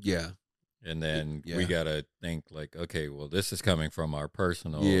cost? Yeah. And then we got to think like, okay, well, this is coming from our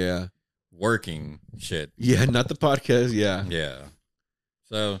personal working shit. Yeah, not the podcast. Yeah. Yeah.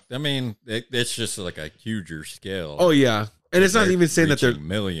 So, I mean, it's just like a huger scale. Oh, yeah. And it's not even saying that they're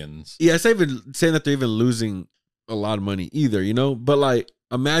millions. Yeah, it's not even saying that they're even losing a lot of money either, But like,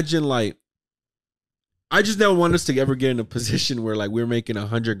 imagine like, I just never want us to ever get in a position where like we're making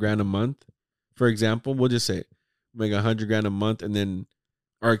 $100,000 a month, for example. We'll just say make $100,000 a month, and then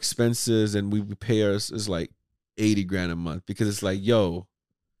our expenses and we pay us is like $80,000 a month, because it's like, yo,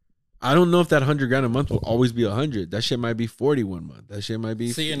 I don't know if that $100,000 a month will always be 100. That shit might be 40 one month. That shit might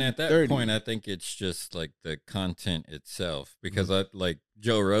be See, and at that 30. point, I think it's just like the content itself, because I like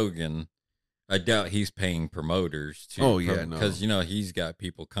Joe Rogan. I doubt he's paying promoters to. Oh yeah, no, because he's got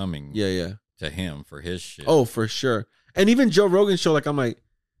people coming. Yeah. To him for his shit. Oh, for sure. And even Joe Rogan's show, like I'm like,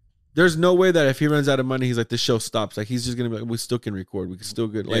 there's no way that if he runs out of money, he's like, this show stops. Like he's just gonna be like, we still can record. We can still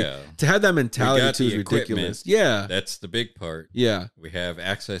good. Like to have that mentality too is ridiculous. Yeah, that's the big part. Yeah, we have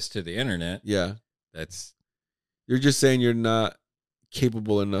access to the internet. Yeah, you're just saying you're not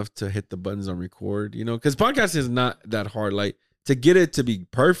capable enough to hit the buttons on record. Because podcast is not that hard. Like to get it to be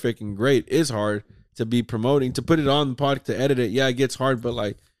perfect and great is hard. To be promoting, to put it on the podcast, to edit it, it gets hard. But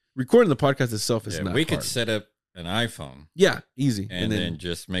like recording the podcast itself is not. We hard. could set up an iPhone. Yeah, easy. And then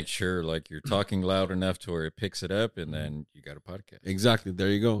just make sure like you're talking loud enough to where it picks it up, and then you got a podcast. Exactly. There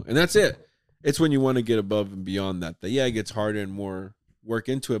you go. And that's it. It's when you want to get above and beyond that it gets harder and more work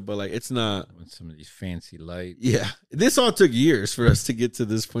into it, but like it's not with some of these fancy lights. Yeah. This all took years for us to get to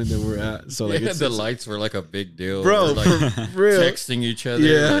this point that we're at. So like the lights were like a big deal. Bro, like for real. Texting each other.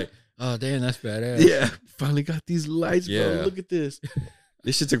 Yeah. Like, oh damn, that's badass. Yeah. Finally got these lights, bro. Look at this.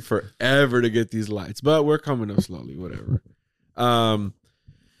 This shit took forever to get these lights, but we're coming up slowly, whatever.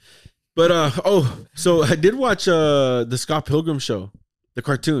 So I did watch the Scott Pilgrim show, the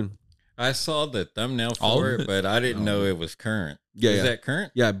cartoon. I saw the thumbnail for it, but I didn't know it was current. Yeah, Is that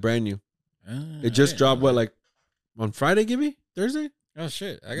current? Yeah, brand new. It just dropped like on Friday, Gibby? Thursday? Oh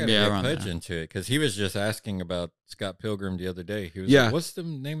shit! I gotta get Pudge into it because he was just asking about Scott Pilgrim the other day. He was like, "What's the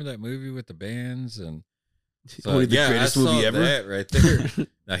name of that movie with the bands?" And so, the greatest movie ever. That right there.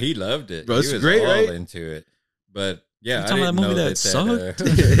 Now he loved it. Bro, he was great, all right? into it. But yeah, I didn't know that sucked.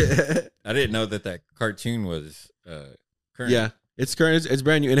 I didn't know that cartoon was current. Yeah, it's current. It's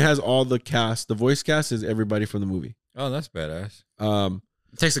brand new, and it has all the cast. The voice cast is everybody from the movie. Oh, that's badass.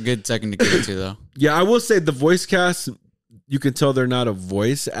 It takes a good second to get into though. Yeah, I will say the voice cast. You can tell they're not a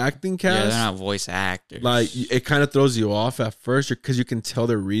voice acting cast. Yeah, they're not voice actors. Like it kind of throws you off at first because you can tell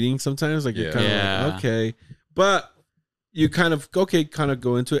they're reading sometimes. Like you're kind of like, okay, but you kind of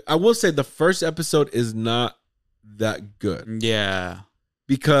go into it. I will say the first episode is not that good. Yeah,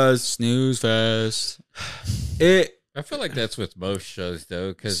 because snooze fest. I feel like that's with most shows though,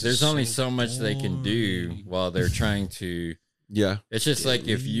 because there's only so much they can do while they're trying to. Yeah, it's just like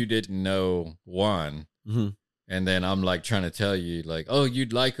if you didn't know one. Mm-hmm. And then I'm like trying to tell you, like, oh,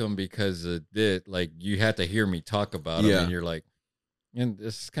 you'd like them because of this. Like, you had to hear me talk about them. And you're like, and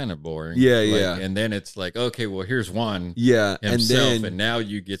this is kind of boring. Yeah, like, yeah. And then it's like, okay, well, here's one. Yeah. Himself. And now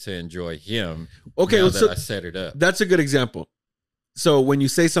you get to enjoy him. Okay. Now so that I set it up. That's a good example. So when you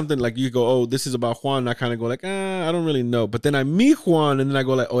say something like you go, oh, this is about Juan, I kind of go like, I don't really know. But then I meet Juan and then I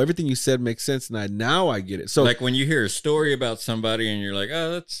go like, oh, everything you said makes sense. And now I get it. So like when you hear a story about somebody and you're like,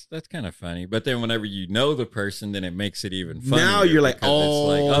 oh, that's kind of funny. But then whenever you know the person, then it makes it even funnier. Now you're like, it's like,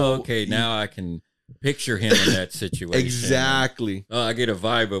 oh, okay, now I can picture him in that situation. Exactly. Oh, I get a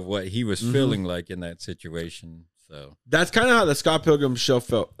vibe of what he was feeling like in that situation. So that's kind of how the Scott Pilgrim show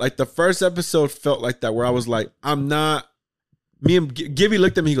felt. Like the first episode felt like that, where I was like, me and Gibby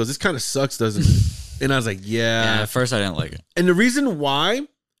looked at me. He goes, "This kind of sucks, doesn't it?" And I was like, "Yeah." At first, I didn't like it, and the reason why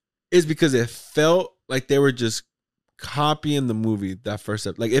is because it felt like they were just copying the movie. That first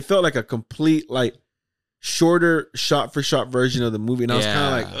episode, like it felt like a complete shorter shot for shot version of the movie, and I was kind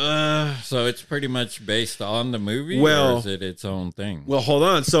of like, "Ugh." So it's pretty much based on the movie, well, or is it its own thing? Well, hold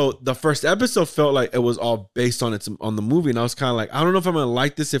on. So the first episode felt like it was all based on the movie, and I was kind of like, I don't know if I'm gonna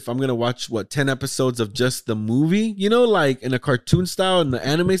like this if I'm gonna watch 10 episodes of just the movie, like in a cartoon style and the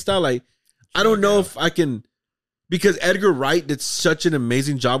anime style. Like, I don't know if I can, because Edgar Wright did such an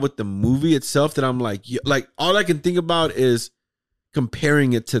amazing job with the movie itself that I'm like all I can think about is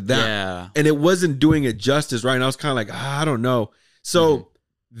comparing it to that, and it wasn't doing it justice, right? And I was kind of like, I don't know. So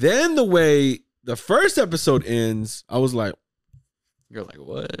then the way the first episode ends, I was like, You're like,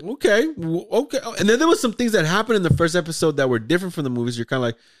 what? Okay. And then there was some things that happened in the first episode that were different from the movies. You're kind of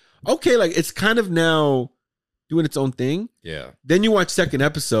like, okay, like it's kind of now doing its own thing. Yeah. Then you watch second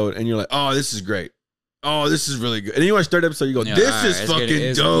episode and you're like, oh, this is great. Oh, this is really good. And then you watch third episode, you go, this is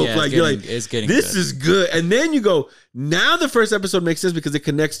fucking dope. Like you're like, it's getting this good. is good. And then you go, now the first episode makes sense because it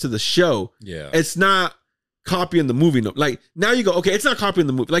connects to the show. Yeah. It's not copying the movie. No, like now you go, okay, it's not copying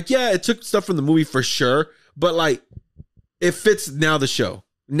the movie. Like, yeah, it took stuff from the movie for sure, but like it fits now the show.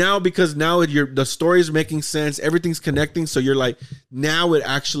 Now because now the story is making sense, everything's connecting. So you're like, now it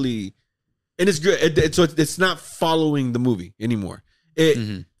actually, and it's good. So it's not following the movie anymore.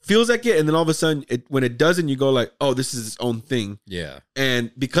 It feels like it, and then all of a sudden, when it doesn't, you go like, oh, this is its own thing. Yeah.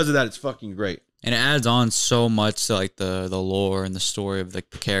 And because of that, it's fucking great. And it adds on so much to like the lore and the story of the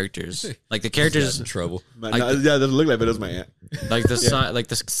characters. Like the characters in trouble. Yeah, it doesn't look like it. It was my aunt. Like the side, like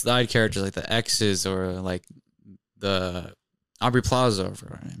the side characters, like the exes or like the Aubrey Plaza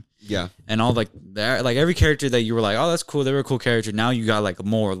for him. Yeah. And all like that, like every character that you were like, oh, that's cool. They were a cool character. Now you got like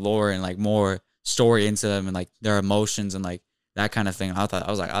more lore and like more story into them and like their emotions and like that kind of thing. I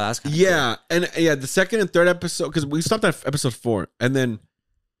was like, oh, that's kind of cool. And yeah, the second and third episode, because we stopped at episode 4, and then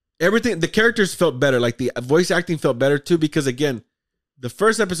everything, the characters felt better. Like the voice acting felt better too, because again, the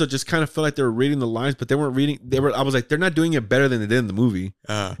first episode just kind of felt like they were reading the lines, but they weren't reading. I was like, they're not doing it better than they did in the movie.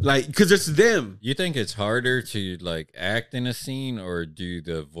 Like, because it's them. You think it's harder to like act in a scene or do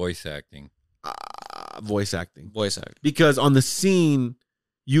the voice acting? Voice acting. Voice acting. Because on the scene,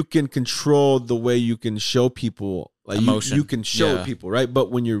 you can control the way you can show people like emotion. You can show people, right?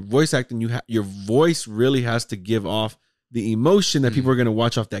 But when you're voice acting, your voice really has to give off the emotion that people are going to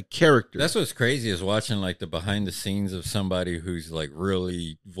watch off that character. That's what's crazy is watching like the behind the scenes of somebody who's like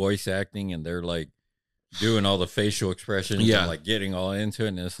really voice acting and they're like doing all the facial expressions and like getting all into it.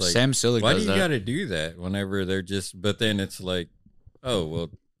 And it's like, Sam Silly why do does you that. got to do that whenever they're just, but then it's like, oh, well,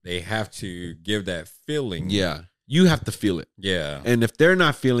 they have to give that feeling. Yeah. You have to feel it. Yeah. And if they're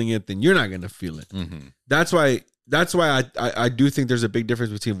not feeling it, then you're not going to feel it. That's why I do think there's a big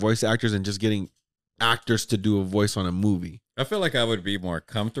difference between voice actors and just getting actors to do a voice on a movie. I feel like I would be more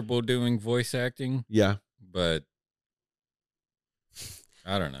comfortable doing voice acting. Yeah. But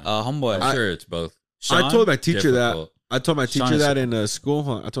I don't know. Homeboy. I'm sure it's both. Sean? I told my teacher Difficult. that. I told my Sean teacher is- that in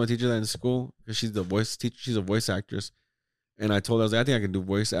school. I told my teacher that in school because she's the voice teacher. She's a voice actress. And I told her, I was like, I think I can do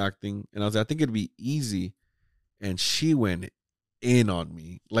voice acting. And I was like, I think it'd be easy. And she went in on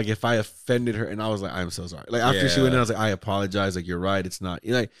me. Like if I offended her, and I was like, I'm so sorry. Like after she went in, I was like, I apologize. Like, you're right. It's not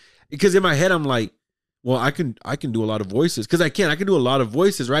like, because in my head, I'm like, well, I can do a lot of voices because I can do a lot of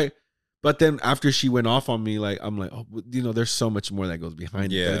voices, right? But then after she went off on me, like I'm like, oh, there's so much more that goes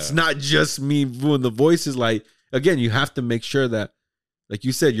behind it. That it's not just me doing the voices. Like again, you have to make sure that, like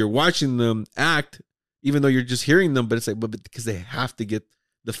you said, you're watching them act, even though you're just hearing them. But it's like, but because they have to get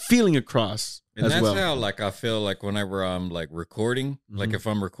the feeling across. And as that's well. how like I feel like whenever I'm like recording, like if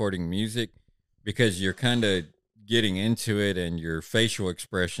I'm recording music, because you're kind of getting into it and your facial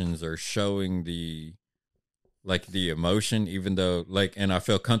expressions are showing the emotion, even though like, and I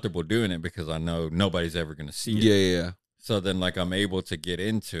feel comfortable doing it because I know nobody's ever going to see it. Yeah. So then like I'm able to get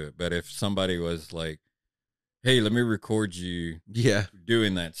into it. But if somebody was like, hey, let me record you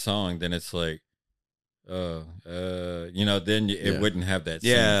doing that song, then it's like, then it wouldn't have that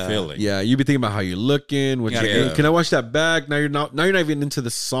same feeling. Yeah, you'd be thinking about how you're looking. Can I watch that back? Now you're not even into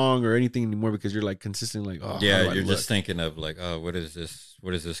the song or anything anymore because you're like consistently like, oh, yeah, you're just thinking of like, oh, what is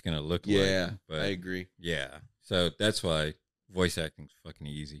this gonna look like? Yeah, but I agree. Yeah, so that's why voice acting's fucking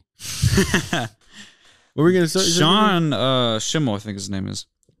easy. What were we gonna say? Sean Schimmel, I think his name is,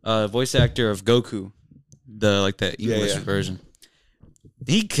 voice actor of Goku, the English version.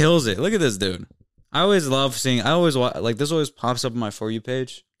 He kills it. Look at this dude. I always love seeing. I always like this. Always pops up on my For You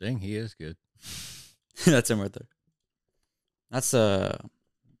page. Dang, he is good. That's him right there. That's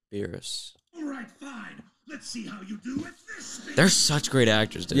Beerus. All right, fine. Let's see how you do with this thing. They're such great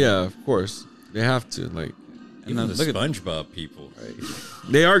actors, dude. Yeah, of course they have to. Like, and then the SpongeBob people,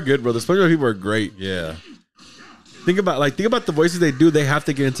 they are good, bro. The SpongeBob people are great. Yeah. Think about the voices they do. They have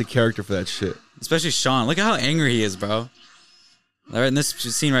to get into character for that shit. Especially Sean. Look at how angry he is, bro. All right, in this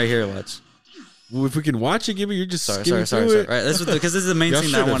scene right here, watch. Well, if we can watch it, Gibby, you're just sorry. Right, this was because this is the main thing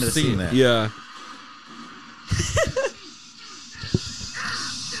that I wanted to see. That. Yeah.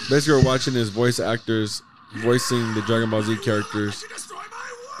 Basically, we're watching his voice actors voicing the Dragon Ball Z characters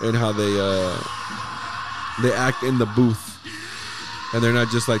and how they act in the booth, and they're not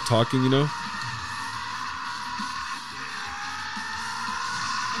just like talking,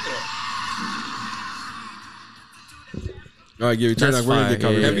 All right, Gibby, turn That's on. We're gonna get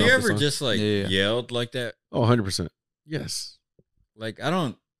fine. covered. Have you ever just like yelled like that? Oh, 100%. Yes. like I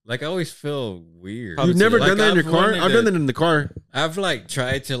don't like I always feel weird. You've never Like, done that in your I've car? wanted I've done that in the car. I've like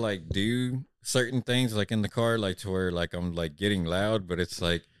tried to like do certain things like in the car, like to where like I'm like getting loud, but it's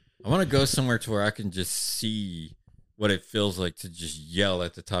like I want to go somewhere to where I can just see what it feels like to just yell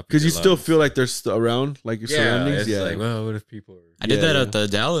at the top. Because you still feel like they're around, like your surroundings. It's Yeah. like, well, what if people are... I did that at the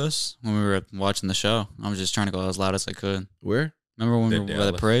Dallas when we were watching the show. I was just trying to go as loud as I could. Where? Remember when we were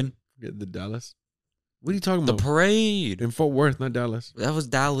at the parade? The Dallas. What are you talking The about? parade. In Fort Worth, not Dallas. That was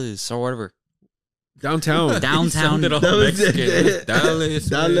Dallas or whatever. Downtown. Downtown. That was Dallas.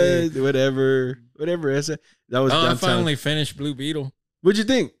 Dallas, whatever. That was downtown. I finally finished Blue Beetle. What'd you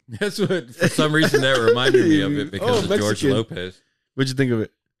think? That's what, for some reason, that reminded me of it because of George Mexican. Lopez. What'd you think of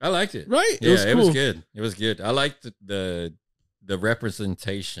it? I liked it. Right? Yeah, it was good. It was good. I liked the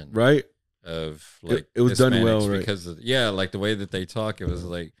representation. Right? Of like it was done Hispanics well, right? Because like the way that they talk, it was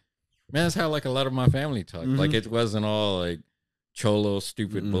like, man, that's how like a lot of my family talked. Mm-hmm. Like it wasn't all like cholo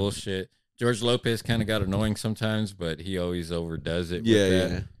stupid bullshit. George Lopez kind of got annoying sometimes, but he always overdoes it. Yeah, with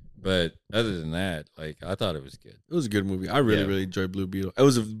that. yeah. But other than that, like I thought it was good. It was a good movie. I really enjoyed Blue Beetle. It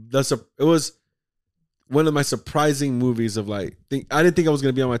was one of my surprising movies of like I didn't think I was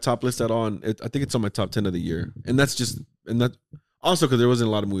gonna be on my top list at all. And I think it's on my top 10 of the year, and that's also because there wasn't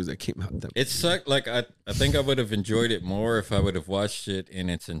a lot of movies that came out. It sucked. Like I think I would have enjoyed it more if I would have watched it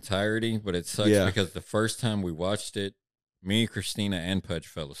in its entirety. But it sucks because the first time we watched it, me, Christina, and Pudge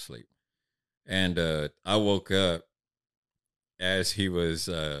fell asleep, and I woke up as he was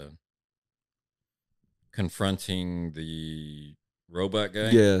confronting the robot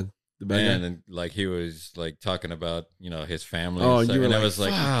guy. Yeah, the bad guy. And like he was like talking about his family. Oh, and stuff. you were and I like, was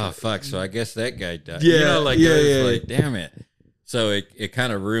like, fuck. So I guess that guy died. Yeah, like yeah, I was yeah. like, damn it. So it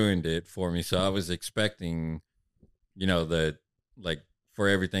kind of ruined it for me. So I was expecting, for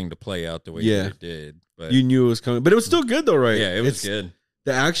everything to play out the way that it did. But you knew it was coming, but it was still good though, right? Yeah, it was good.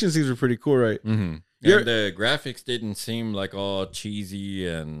 The action scenes were pretty cool, right? Mm-hmm. And the graphics didn't seem like all cheesy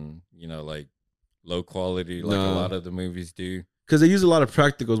and like low quality like a lot of the movies do. Because they use a lot of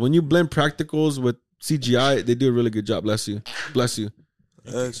practicals. When you blend practicals with CGI, they do a really good job. Bless you.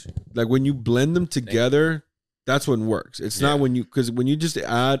 Like when you blend them together, that's when it works. It's not because when you just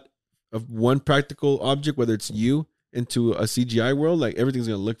add one practical object, whether it's you, into a CGI world, like everything's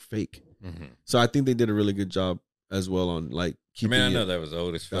gonna look fake. Mm-hmm. So I think they did a really good job as well on like keeping. I know that was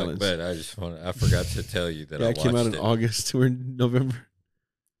old as fuck, but I forgot to tell you that. It came out in August or November.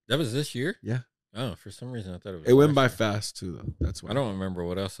 That was this year? Yeah. Oh, for some reason I thought it was. It went by fast too, though. That's why. I don't remember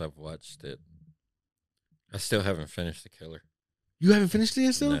what else I've watched. I still haven't finished The Killer. You haven't finished it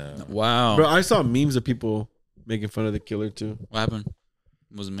yet, still? No. Wow, bro. I saw memes of people making fun of The Killer too. What happened?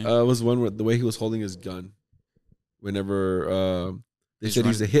 Was it me? It was one where the way he was holding his gun. Whenever they said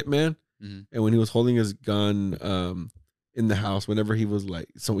he's a hitman, and when he was holding his gun in the house, whenever he was like,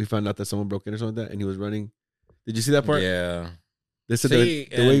 so we found out that someone broke in or something like that, and he was running. Did you see that part? Yeah. They said the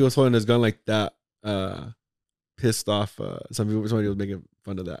way he was holding his gun like that pissed off somebody was making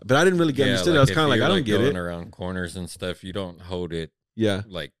fun of that. But I didn't really get understood. I was kind of like, I don't get it. Around corners and stuff, you don't hold it. Yeah.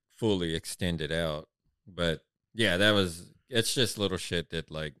 Like fully extended out. But yeah, it's just little shit that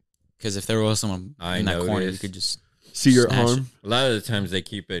like. Because if there was someone in that corner, you could just see your arm. A lot of the times they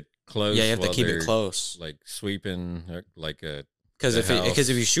keep it close. Yeah, you have to keep it close, like sweeping, like a. Because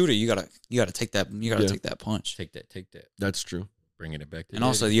if you shoot it, you gotta take that. You gotta take that punch. Take that. That's true. Bringing it back to. And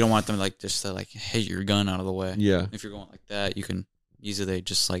also, you don't want them just to hit your gun out of the way. Yeah. If you're going like that, you can easily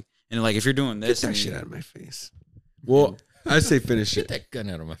just if you're doing this, get that shit out of my face. Well, I say finish it. Get that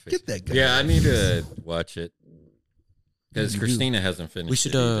gun out of my face. Get that gun. Yeah, I need to watch it because Christina hasn't finished. We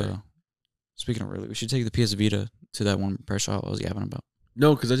should. Speaking of really, we should take the PS Vita to that one repair shop I was yapping about.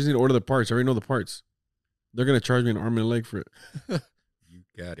 No, because I just need to order the parts. I already know the parts. They're gonna charge me an arm and a leg for it. You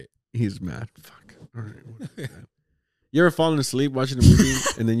got it. He's mad. Fuck. All right. You ever fallen asleep watching a movie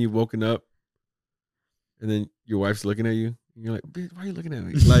and then you've woken up and then your wife's looking at you and you're like, bitch, why are you looking at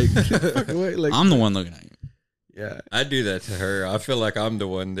me? Like, I'm the one looking at you. Yeah. I do that to her. I feel like I'm the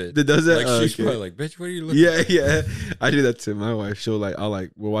one that does that. Like she's probably like, bitch, what are you looking at? Yeah. I do that to my wife. She'll we're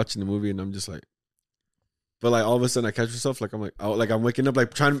watching the movie and I'm just like, but like all of a sudden I catch myself like I'm waking up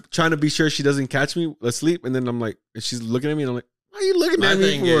like trying to be sure she doesn't catch me asleep, and then I'm like, and she's looking at me and I'm like, why are you looking at me for? My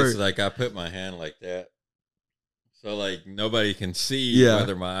thing is like I put my hand like that, so like nobody can see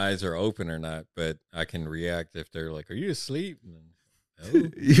whether my eyes are open or not, but I can react if they're like, "Are you asleep?" And then,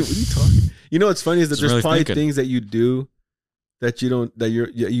 what are you talking? You know what's funny is that there's really probably thinking. things that you do that you don't, that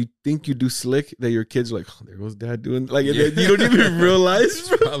you think you do slick, that your kids are like, oh, there goes dad doing, like and then you don't even realize.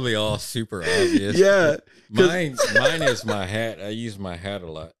 It's probably all super obvious. Yeah. Mine is my hat. I use my hat a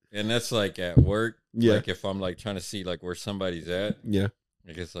lot. and that's like at work. Yeah. Like if I'm like trying to see like where somebody's at. Yeah.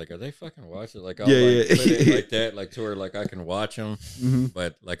 Like it's like, are they fucking watching? Like I'll Yeah, like put yeah. it like that, like to where like I can watch them. Mm-hmm.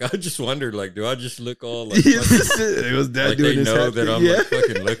 But like I just wondered, like, do I just look all like, It was that like doing they his know hat that thing. I'm Yeah. like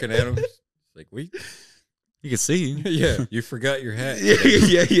fucking looking at them? Like we, You can see. yeah, you forgot your hat.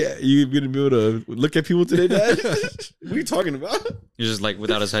 Yeah. You gonna be able to look at people today, Dad? What are you talking about? He's just like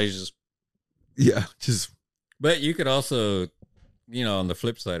without his hat. He's just Yeah, just But you could also, you know, on the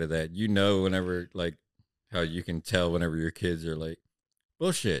flip side of that, you know, whenever like how you can tell whenever your kids are like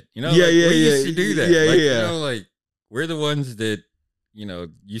bullshit. You know, Yeah, like, yeah, we used yeah. to do that. Yeah, like, yeah. You know, like we're the ones that, you know,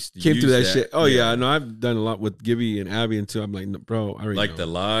 used to came use through that shit. Oh yeah, I know. I've done a lot with Gibby and Abby, and too. I'm like, no, bro, I already like know. the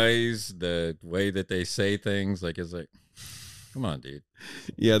lies, the way that they say things. Like it's like, come on, dude.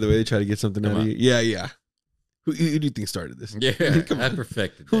 Yeah, the way they try to get something Come out of on. you. Yeah. Who do you think started this? Yeah, Come I on.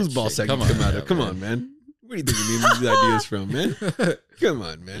 perfected. Whose that ball shit. sack you come out of? Come on, man. Where do you think you need these ideas from, man? Come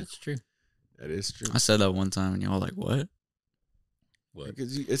on, man. That's true. That is true. I said that one time, and y'all like, what? What?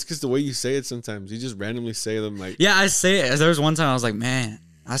 It's because the way you say it sometimes. You just randomly say them like, Yeah, I say it. There was one time I was like, man,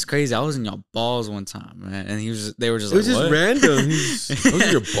 that's crazy. I was in y'all balls one time, man, and they were just it was like, just what? random. I was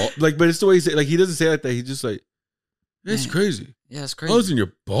in your ball. Like, but it's the way he say. Like, he doesn't say it like that. He just like, it's Man. crazy. Yeah, it's I was crazy. in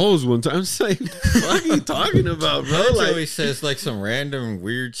your balls one time. I'm just like, what are you talking about, bro? He Like, always says like some random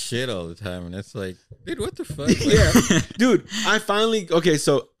weird shit all the time, and it's like, dude, what the fuck? Like, yeah, dude. I finally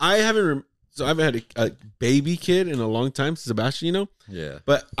so I haven't had a baby kid in a long time, Sebastian. You know, yeah.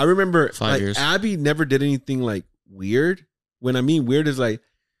 but I remember 5 like years. Abby never did anything like weird. When I mean weird is like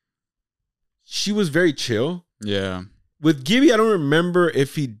she was very chill. Yeah. With Gibby, I don't remember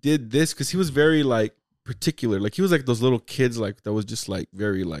if he did this because he was very like particular. Like he was like those little kids like that was just like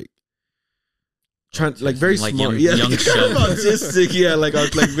very like trying like very Like smart. young Yeah, Sheldon. autistic. Yeah, like I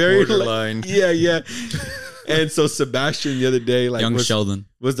was like very like, Borderline. yeah. And so Sebastian the other day like Young Sheldon.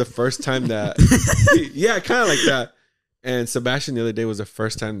 was the first time that yeah, kind of like that. And Sebastian the other day was the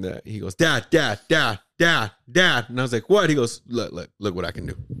first time that he goes, Dad. And I was like, what? He goes, look what I can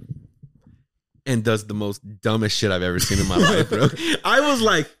do. And does the most dumbest shit I've ever seen in my life, bro. I was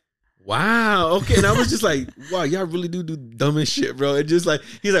like, wow, okay. And I was just like, wow, y'all really do dumbest shit, bro. And just like,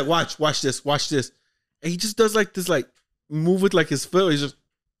 he's like, watch this. And he just does like this, like, move with like his foot. He's just,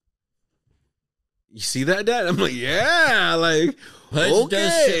 you see that, Dad? I'm like, yeah, like, Pudge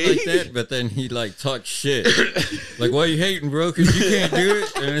does shit like that, but then he like talks shit. Like, why you hating, bro? Because you can't do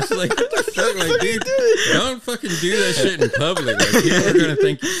it. And it's like, what the fuck? Like, dude, don't fucking do that shit in public. Like, people are going to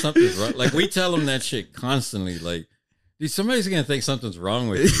think something's wrong. Like, we tell him that shit constantly. Like, dude, somebody's going to think something's wrong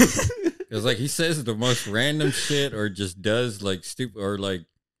with you. Because, like, he says the most random shit or just does, like, stupid, or, like,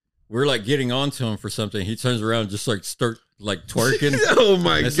 we're, like, getting onto him for something. He turns around and just, like, start, like, twerking. Oh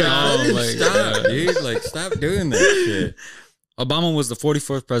my It's God. like, oh, like, stop, dude. Like, stop doing that shit. Obama was the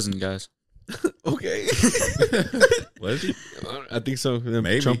 44th president, guys. Okay. Was he? I think so.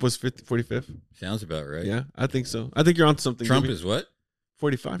 Maybe. Trump was 45th. Sounds about right. Yeah, I think so. I think you're onto something. Trump Gibby. is what?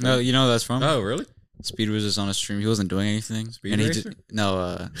 45. No, you know who that's from? Oh, really? Speed was just on a stream. He wasn't doing anything. Speed and he Racer?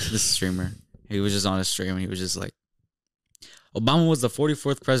 this streamer. He was just on a stream and he was just like, Obama was the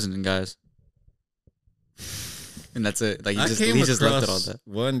 44th president, guys. And that's it. Like he just left it all that.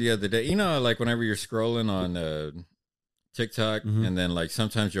 One the other day. You know, like whenever you're scrolling on TikTok, Mhm. and then like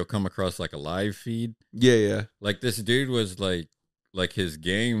sometimes you'll come across like a live feed. Yeah. Like this dude was like his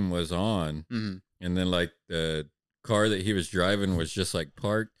game was on, Mm-hmm. and then like the car that he was driving was just like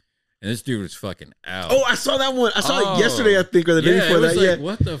parked, and this dude was fucking out. Oh, I saw that one. I saw Oh. it yesterday, I think, or the day yeah, before it was that. like, Yeah.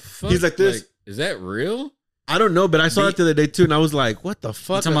 what the fuck? He's like this. Is that real? I don't know, but I saw it the other day too, and I was like, what the You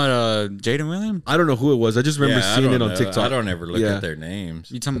fuck? talking about Jaden Williams? I don't know who it was. I just remember Yeah, I seeing it don't on know. TikTok. I don't ever look Yeah. at their names.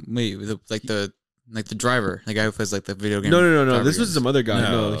 You talking the driver, the guy who plays like the video game? No. driver This was games. some other guy.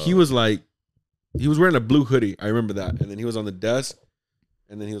 No, No. he was wearing a blue hoodie. I remember that. And then he was on the desk,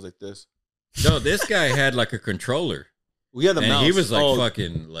 and then he was like this. No, this guy had like a controller. We had the And mouse. he was like Oh,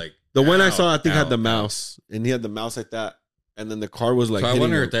 fucking like the one I out, saw, I think, had the out. mouse, and he had the mouse like that, and then the car was like. So I hitting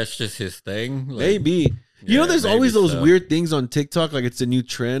wonder him. if that's just his thing. Like, Maybe. You know, yeah, there's maybe always those so. weird things on TikTok, like it's a new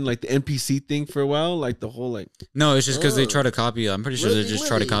trend, like the NPC thing for a while, like the whole like No, it's just because they Oh. try to copy. I'm pretty sure they Really, just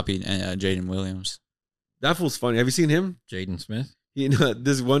try to really? copy Jaden Williams. that fool's funny. Have you seen him? Jaden Smith. You know,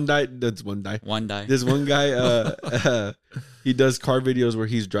 this one guy. One die. This one guy. He does car videos where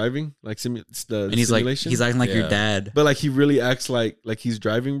he's driving, like And he's simulation. like, he's acting like your Yeah. dad. but like he really acts like he's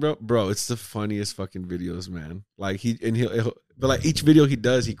driving, bro. Bro, it's the funniest fucking videos, man. Like but like each video he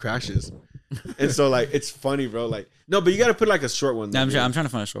does, he crashes, and so like it's funny, bro. Like no, but you got to put like a short one. No, though, I'm dude. trying to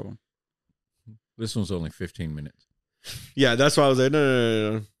find a short one. This one's only 15 minutes. Yeah, that's why I was like,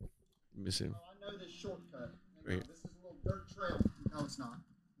 no. Let me see. I know this shortcut. Right. This is a little dirt trail. No, it's not.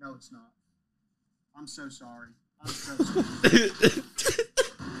 No, it's not. I'm so sorry. I'm so sorry.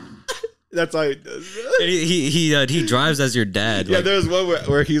 That's how he does. And he drives as your dad. Yeah, like, there's one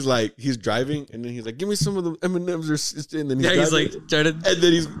where he's like he's driving and then he's like, give me some of the M&Ms or and then he's like trying to. and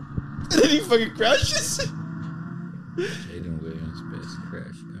then he fucking crashes. Jaden Williams best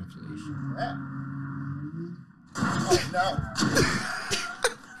crash compilation. Oh, no.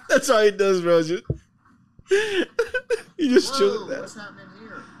 That's how he does, bro. He just chills Whoa, with that. what's happening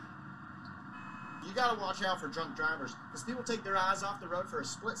here? You gotta watch out for drunk drivers, because people take their eyes off the road for a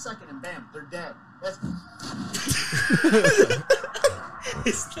split second and bam, they're dead. That's...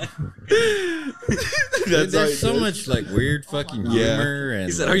 Dude, there's so much like weird fucking humor and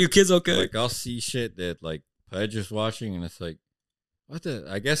He said, like, "Are you kids okay?" Like I'll see shit that like Pudge is watching and it's like, what the?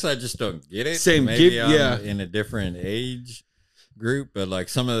 I guess I just don't get it. Same, Maybe I'm yeah. in a different age group, but like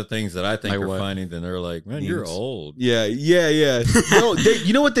some of the things that I think Like are what? funny, then they're like, man, you're old. Yeah. No,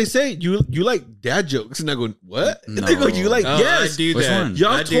 you know what they say? You like dad jokes, and I go, what? No. They go, you like Oh, yes. I do Which that. one? Y'all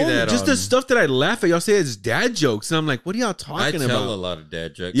I do told me that just on- the stuff that I laugh at. Y'all say it's dad jokes, and I'm like, what are y'all I talking tell about? a lot of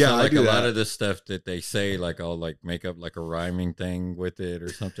dad jokes. Yeah, so, I like do a lot that. of the stuff that they say, like I'll like make up like a rhyming thing with it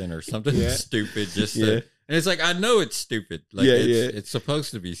or something Yeah. stupid. Just Yeah. to, and it's like I know it's stupid. Like Yeah, it's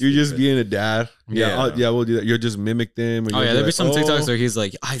supposed to be. Stupid. You're just being a dad. Yeah. Yeah, we'll do that. You'll just mimic them. Or Oh you'll yeah, be there'll be like, some oh. TikToks where he's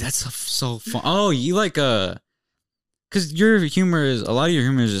like, that's so fun. Oh, you like because your humor is a lot of your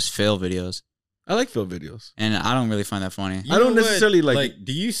humor is just fail videos, I like Phil videos. and I don't really find that funny. You I don't know what? necessarily like-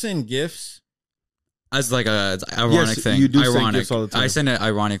 Do you send gifts? As like a ironic Yes, thing. you do send ironic. gifts all the time. I send it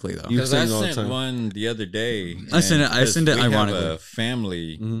ironically though. You Because I send it all the sent time. one the other day. I sent it we have ironically. a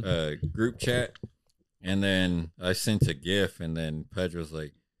family Mhm. group chat, and then I sent a GIF, and then Pudge was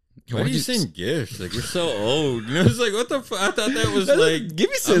like, "Why Why'd do you you send gifts? Like you're so old." And I was like, "What the fuck?" I thought that was like, give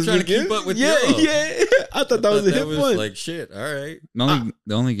me I'm some. trying to keep up with y'all. Yeah. I thought that was a hit one. like shit. All right.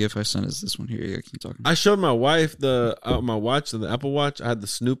 The only gift I sent is this one here. Yeah, keep talking. I showed my wife my watch, the Apple Watch. I had the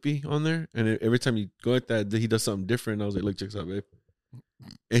Snoopy on there, and every time you go at that, he does something different. I was like, "Look, check this out, babe."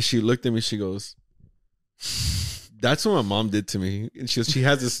 And she looked at me. She goes, "That's what my mom did to me." And she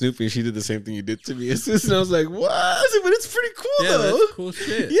has the Snoopy, and she did the same thing you did to me. And I was like, "What?" I said, "But it's pretty cool, Yeah, though." that's cool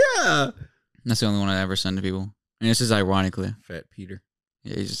shit. Yeah. That's the only one I ever send to people, and this is ironically. Fat Peter.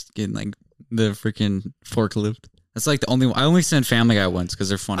 Yeah, he's just getting like the freaking forklift. That's like the only one. I only send Family Guy ones because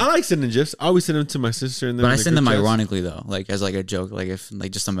they're funny. I like sending gifs. I always send them to my sister, and then But I in the send them group chats. ironically though, like as like a joke, like if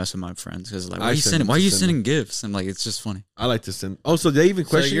like just to mess with my friends. Because like, I why are you send sending? them Why are to you send sending gifts? And like, it's just funny. I like to send. Oh, so they even So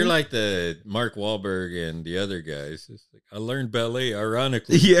question. you're you? like the Mark Wahlberg and the other guys. It's like, I learned ballet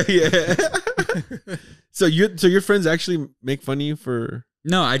ironically. Yeah. So your friends actually make fun of you for,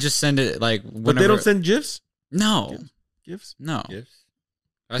 No, I just send it like. Whenever, but they don't send gifs. No, Gifts. no, Gifts?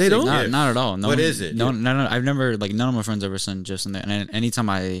 They say don't? not gifts. not at all. No, What one- is it? No, I've never like none of my friends ever send gifs in there. And anytime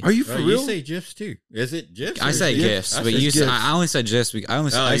I Are you for Oh, real? you say gifs too. Is it gifs? I or say gifts? gifts, I but say you gifts. I only said gifs. I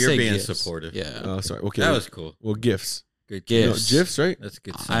only Oh, I you're say being gifts. supportive. Yeah. Oh, sorry. Okay. That was cool. well, gifts. Good Gifts. No, gifs, right? That's a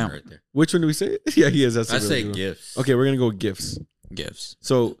good I sign don't- right there. Which one do we say? Yeah, he is. That's a I really say good one. gifts. Okay, we're gonna go with gifts. Gifts.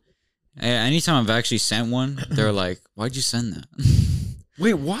 So Anytime I've actually sent one, they're like, "Why'd you send that?"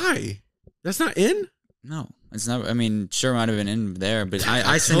 wait, why? That's not in. No, it's not. I mean, sure, it might have been in there, but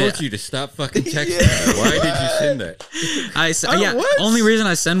I I sent told it. you to stop fucking texting. Yeah. me. Why did you send that? Yeah. what? Only reason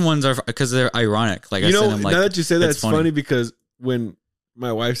I send ones are because they're ironic. Like I You know, send them like. now that you say that, it's it's funny. because when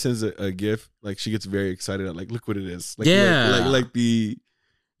my wife sends a gift, like she gets very excited. I'm like, look what it is. Like, Yeah. like the.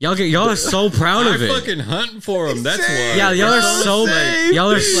 Y'all are so proud of I'm it. fucking hunting for him. That's why. Yeah, y'all are It's so like-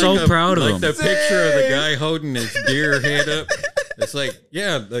 y'all are it's so like proud of like him. the picture of the guy holding his deer head up. It's like,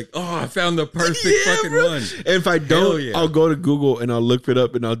 yeah, like, oh, I found the perfect Yeah, fucking bro. one. And if I Hell don't, yeah. I'll go to Google and I'll look it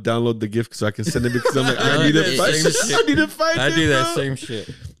up and I'll download the gift so I can send it because I'm like, I need to Yeah, find same it. shit. I need to find it. I do that bro. same shit.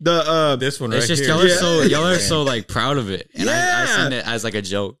 The This one right It's just here. y'all are so like proud of it, and I Yeah. send it as like a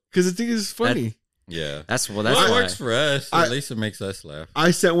joke. because the thing is funny. Yeah. That's Well, that's it why. works for us. I- At least it makes us laugh.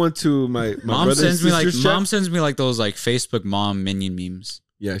 I sent one to my Mom brother and sends me like sister's chat. mom sends me like those like Facebook mom minion memes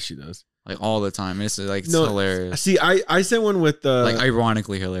Yeah, she does. like all the time. It's like it's No, hilarious. See, I sent one with Like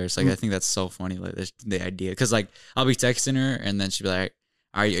ironically hilarious. Like I think that's so funny. Like the idea, because like I'll be texting her and then she'll be like,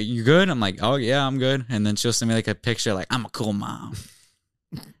 "Are you good?" I'm like, "Oh yeah, I'm good." And then she'll send me like a picture, like I'm a cool mom,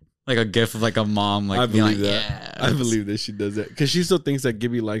 like a gif of like a mom, like I being like, believe that. "Yeah." I believe that she does that because she still thinks that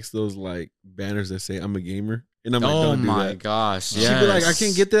Gibby likes those like banners that say "I'm a gamer," and I'm like, Oh "Don't do my that." gosh! She'd be like, "I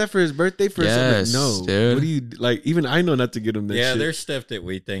can't get that for his birthday first." Yes, I'm like, "No, dude. what do you like?" Even I know not to get him that. Yeah, shit. there's stuff that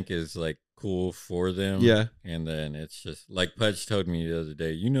we think is like cool for them. Yeah. And then it's just like Pudge told me the other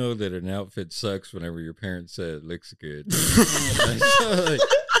day, you know that an outfit sucks whenever your parents say it looks good. Like,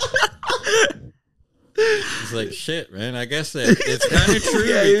 It's like shit, man. I guess that it's kind of true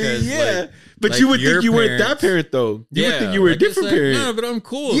because like, but like you would your think you weren't that parents- parent though. You would think you were a like, it's different like, parent. No, but I'm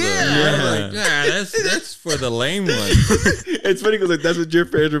cool. Yeah. though. I'm like, that's for the lame ones. It's funny because like that's what your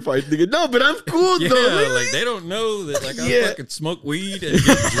parents were probably thinking. No, but I'm cool Yeah, though. like they don't know that like I Yeah. fucking smoke weed and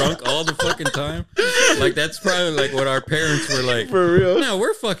get drunk all the fucking time. Like that's probably like what our parents were like. For real. No,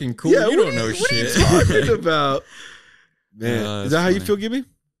 we're fucking cool. Yeah, you what don't know what shit. What are you talking about? Man, Oh, is that that's how you funny. feel, Gibby?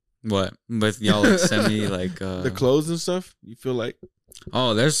 What? But y'all like send me like The clothes and stuff. You feel like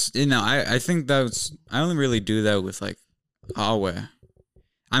oh, there's I think that's I only really do that with like Awe.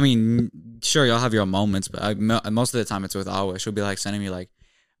 I mean, sure y'all have your moments, but most of the time it's with Awe. She'll be like sending me like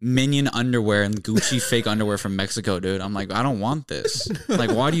Minion underwear and Gucci fake underwear from Mexico, dude. I'm like, I don't want this.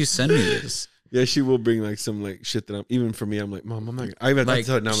 Like, why do you send me this? yeah, she will bring like some like shit that I'm even for me. I'm like, Mom, I'm not. I even Like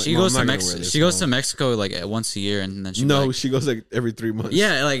tell her now. I'm like, she Mom, goes I'm to not gonna wear Mexico. this, She goes to Mom. Mexico like once a year, and then she No, like, she goes like every 3 months.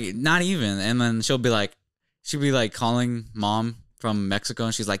 yeah, like not even. And then she'll be like calling mom from Mexico,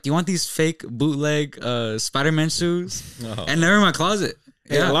 and she's like, "Do you want these fake bootleg Spider-Man shoes?" Oh, And they're in my closet.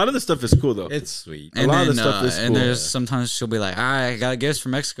 Hey, Yeah. a lot of the stuff is cool though. it's sweet. And lot of then, the stuff is and cool. there's sometimes she'll be like, I got gifts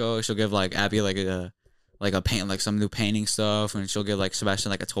from Mexico. She'll give like Abby like a paint, like some new painting stuff, and she'll give like Sebastian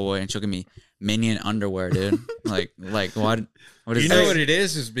like a toy, and she'll give me Minion underwear, dude. like what is You that? know what it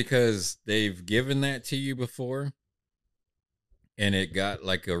is because they've given that to you before, and it got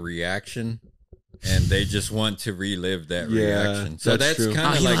like a reaction, and they just want to relive that Yeah, reaction. So that's that's true. kind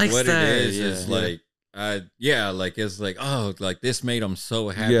Oh, of he like likes what that, it is. yeah. Is like, like it's like, oh, like this made them so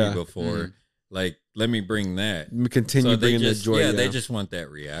happy Yeah. before. Mhm. Like, let me bring that. Continue So they bringing just, the joy. they just want that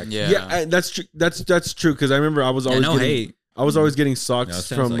reaction. Yeah. yeah, and that's true. That's true because I remember I was Yeah, always no getting, hate. I was always getting No, it socks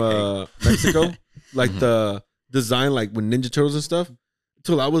sounds from like Mexico, like Mhm. the design, like with Ninja Turtles and stuff.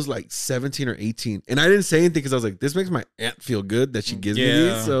 Till I was like 17 or 18, and I didn't say anything because I was like, "This makes my aunt feel good that she gives me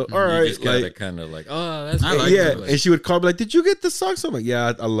these." So all You right, just gotta like kind of like, oh, that's I good. like yeah, that. and she would call me like, "Did you get the socks?" I'm like,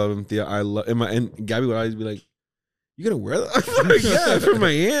 "Yeah, I love them, Thea. I love." And Gabby would always be like, "You gonna wear them?" I'm like, "Yeah, for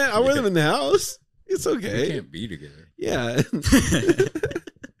my aunt. I wear them in the house. It's We okay." can't be together. Yeah.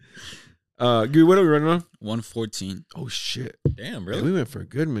 Gabby, what are we running on? 114. Oh shit! Damn, Yeah, really? we went for a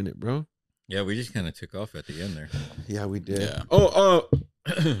good minute, bro. Yeah, we just kind of took off at the end there. Yeah, we did. Yeah. Oh,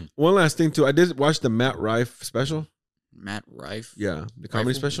 one last thing too. I did watch the Matt Rife special. Matt Rife. Yeah, the comedy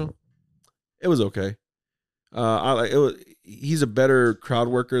Rifle? special. It was okay. I like it. Was, he's a better crowd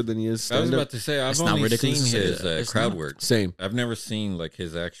worker than he is I was stand about up. to say I've It's not only ridiculous seen to say his that. It's crowd not. work. Same. I've never seen like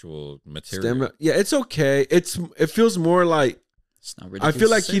his actual material. Stand up. Yeah, it's okay. It feels more like It's not I ridiculous. feel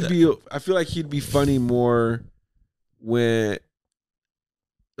like to say that. I feel like he'd be funny more when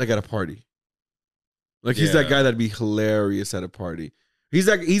like at a party. Like he's that Yeah. guy that'd be hilarious at a party. He's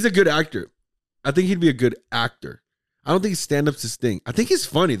a good actor. I think he'd be a good actor. I don't think stand-up's his thing. I think he's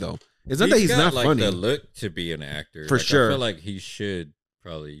funny though. It's not that he's got, not like, funny. the look to be an actor. For Like, sure. I feel like he should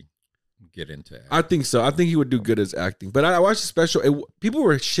probably get into acting. I think so. I think he would do good as acting. But I watched the special. People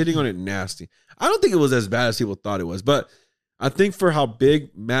were shitting on it nasty. I don't think it was as bad as people thought it was. But I think for how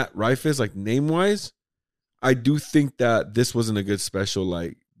big Matt Rife is, like name-wise, I do think that this wasn't a good special.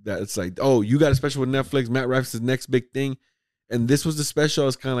 Like that, it's like, oh, you got a special with Netflix. Matt Rife's the next big thing, and this was the special. I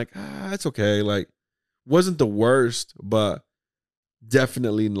was kind of like, it's okay. Like, wasn't the worst, but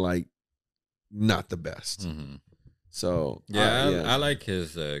definitely like not the best. Mhm. So Yeah, I like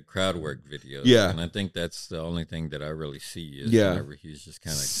his crowd work videos. Yeah. and I think that's the only thing that I really see is Yeah. whenever he's just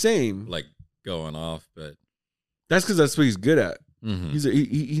kind of same. like going off. But That's because that's what he's good at. mhm.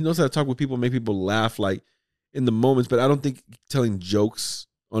 He knows how to talk with people, make people laugh like in the moments. But I don't think telling jokes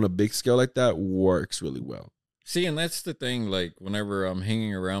on a big scale like that works really well. See, and that's the thing. Like whenever I'm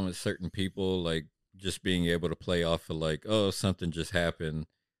hanging around with certain people, like just being able to play off of like, oh, something just happened.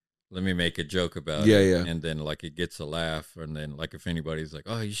 Let me make a joke about Yeah, it. yeah. And then like it gets a laugh. And then like if anybody's like,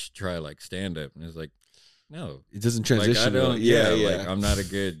 oh, you should try like stand up. And it's like, no. It doesn't Like, transition. I don't, well. Yeah. Like I'm not a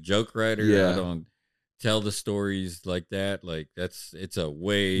good joke writer. Yeah. I don't tell the stories like that. Like it's a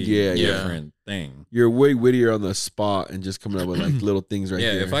way Yeah, yeah. different thing. You're way wittier on the spot and just coming up with like little things right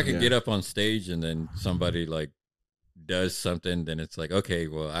yeah, there. if I could get up on stage and then somebody like does something, then it's like, okay,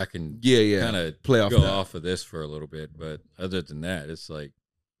 well I can yeah, kind of play off go that. off of this for a little bit. But other than that, it's like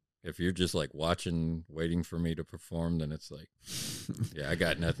if you're just like watching, waiting for me to perform, then it's like, yeah, I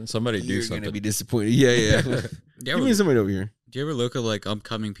got nothing. Somebody do You're something. gonna be disappointed. Yeah, yeah. Do you Give ever, me somebody over here. do you ever look at like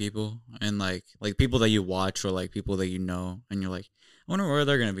upcoming people and like people that you watch or like people that you know and you're like, I wonder where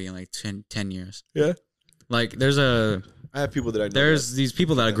they're gonna be in like 10 years. Yeah. Like I have people that I know. there's these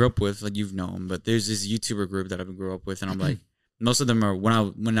people that I grew up with, like you've known, but there's this YouTuber group that I grew up with, and I'm like, most of them are when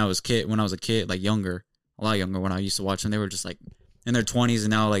I was a kid, like younger, a lot younger, when I used to watch them, they were just like in their 20s and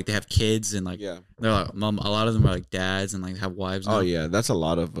now like they have kids and like Yeah. they're like mom. A lot of them are like dads and like have wives. Now. Oh yeah, that's a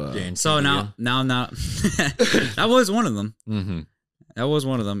lot of. So now that was one of them. Mm-hmm. That was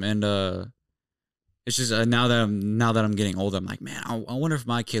one of them, and it's just now that I'm getting older, I'm like, man, I wonder if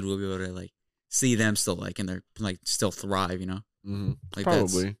my kid will be able to like see them still like in their like still thrive, you know? Mm-hmm. Like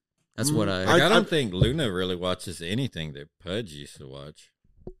Probably. That's what I. Like, I don't think Luna really watches anything that Pudge used to watch.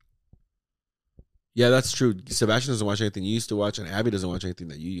 Yeah, that's true. Sebastian doesn't watch anything you used to watch, and Abby doesn't watch anything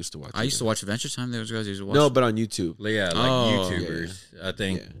that you used to watch. I used to watch Adventure Time. Those guys used to watch. No, but on YouTube. Yeah, like YouTubers. Yeah. I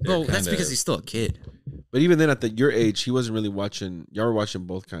think. Yeah. Well, that's because he's still a kid. But even then, at your age, he wasn't really watching. Y'all were watching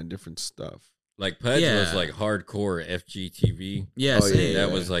both kind of different stuff. Like Pudge Yeah. was like hardcore FGTV. Yeah, Oh, same.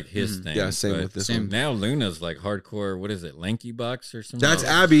 That was like his thing. Yeah, same But with this same. one. Now Luna's like hardcore. What is it? Lanky Box or something? That's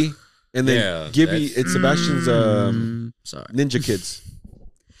Abby, and then Yeah, Gibby. that's- It's Sebastian's Sorry. Ninja Kids.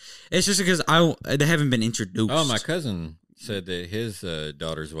 It's just because they haven't been introduced. Oh, my cousin said that his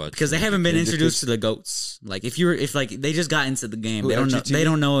daughters watch Because they haven't been Ninja introduced Kids. to the goats. Like if like they just got into the game, Who, they don't know. FGTV? They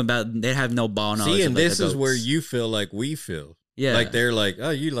don't know about. They have no ball knowledge. See, of, and like, this the is where goats. you feel like we feel. Yeah. Like they're like, oh,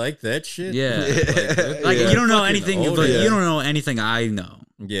 you like that shit? Yeah. Like, Like Yeah. you don't know Fucking anything, old but ass. you don't know anything I know.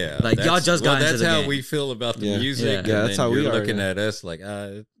 Yeah. Like, y'all that's- just got into that's the how game. we feel about the Yeah. music. Yeah. and Yeah, that's then how we you're are, looking yeah. at us like,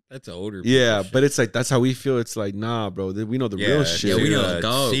 that's older. Yeah, people but shit. it's like that's how we feel. It's like, nah, bro. We know the real shit. Yeah, we dude, know the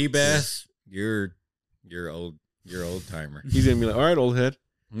goats. Seabass, you're old timer. He's gonna be like, all right, old head.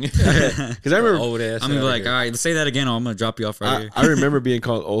 Because I remember- old ass. I'm gonna be outta like, here. all right, say that again, or I'm gonna drop you off right I, here. I remember being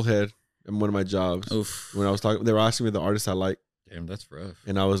called old head in one of my jobs. Oof. When I was talking, they were asking me the artists I like, Damn, that's rough.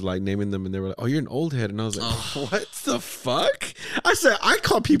 and I was like naming them, and they were like, "Oh, you're an old head," and I was like, Oh. "What the fuck?" I said, "I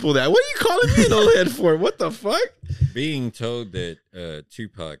call people that. What are you calling me an old head for? What the fuck?" Being told that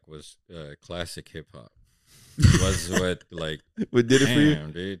Tupac was classic hip hop was what like What did it for you?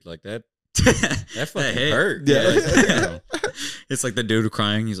 damn, dude, like that fucking Hey. hurt. Yeah. Like, damn. It's like the dude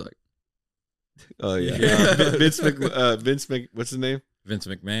crying. He's like, Oh yeah, Yeah. Vince Mc, what's his name? Vince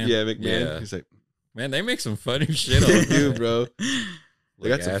McMahon. Yeah, McMahon. Yeah. He's like, Man, they make some funny shit they on do, bro. They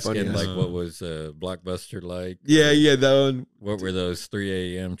Like got some asking funny like ass- what was Blockbuster like? Yeah, that one. What were those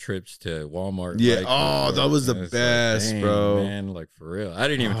 3 a.m. trips to Walmart? Yeah. like? Oh, that was the It's best, dang, bro. Man, like for real. I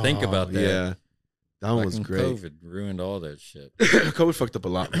didn't even think about that. Yeah, that one was Fucking great. COVID ruined all that shit. COVID fucked up a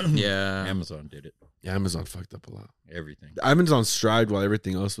lot. yeah. Amazon did it. Yeah, Amazon fucked up a lot. Everything. Amazon stride while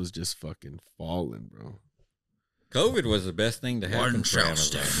everything else was just fucking falling, bro. COVID was the best thing to happen One for shall Amazon.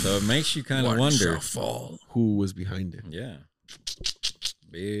 stand. So it makes you kind of One wonder. shall fall. Who was behind it? Yeah.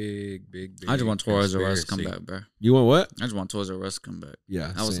 Big. I just want Toys R Us to come conspiracy. back, bro. You want what? I just want Toys R Us to come back. Yeah,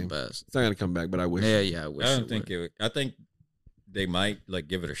 That was same. the best. It's not gonna come back, but I wish. Yeah, I wish. I don't it think would. it would. I think they might like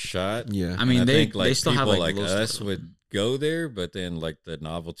give it a shot. Yeah, I mean, And I they think, like, they still have people like, like little us stuff. would go there, but then like the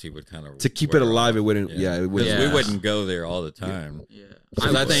novelty would kind of to keep it alive, it wouldn't. Yeah, it Because wouldn't. Yeah. we wouldn't go there all the time. Yeah.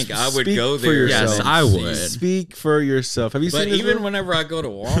 I think I would Speak go for there. yourself. Yes, and I see- would. Speak for yourself. Have you But seen this even one? whenever I go to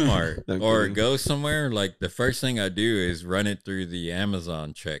Walmart I'm or kidding. go somewhere, like the first thing I do is run it through the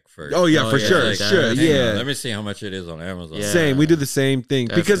Amazon check first. Oh yeah, Oh, for yeah, sure, like sure, that. Hang on, yeah. let me see how much it is on Amazon. Yeah. Same. We do the same thing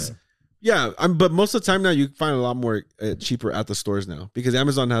because, Definitely. yeah. But most of the time now, you find a lot more cheaper at the stores now because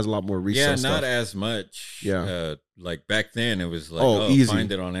Amazon has a lot more resale Yeah, stuff. not as much. Yeah. Like back then, it was like, Oh, oh, easy.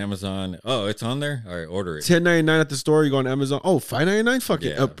 find it on Amazon. Oh, it's on there. All right, order it. $10.99 at the store. You go on Amazon. Oh, $5.99. Fucking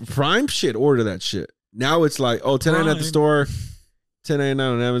Yeah. Prime shit. Order that shit. Now it's like, oh, $10.99 at the Prime. store, $10.99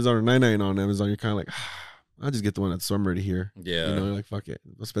 on Amazon, or $9.99 on Amazon. You're kind of like, I'll just get the one at the store. I'm already here. Yeah, You know, you're like, fuck it.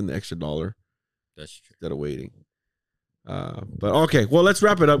 I'll spend the extra $1 that's true. instead of waiting. But okay, well, let's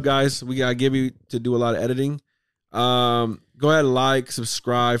wrap it up, guys. We gotta give you to do a lot of editing. Go ahead, like,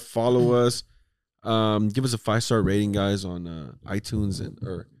 subscribe, follow us. Give us a 5-star rating, guys, on iTunes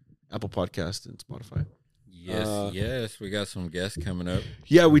or Apple Podcast and Spotify. Yes, yes, we got some guests coming up,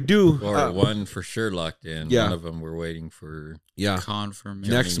 Yeah, we do. or one for sure locked in. yeah. One of them we're waiting for. Yeah,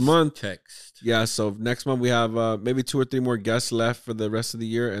 Confirmation. Next Johnny's month. text. yeah. So next month we have maybe 2 or 3 more guests left for the rest of the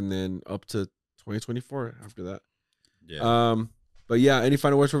year, and then up to 2024 after that. Yeah. But yeah, any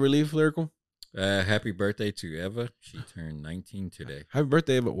final words for relief, Lyrical? Happy birthday to Eva. She turned 19 today. Happy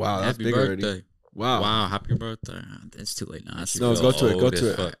birthday, but wow, that's Happy big birthday. already. Wow. Wow, happy birthday. It's too late now. She No, feel go to it, go old to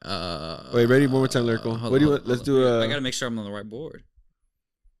as it. fuck. Wait, ready? One more time, Lyrical. Hold What do you on, want? hold Let's on. do I gotta make sure I'm on the right board.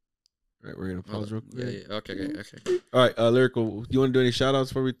 All right, we're gonna pause real Yeah, quick. yeah. Okay. All right, Lyrical. Do you want to do any shout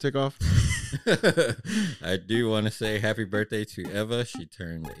outs before we take off? I do want to say happy birthday to Eva. She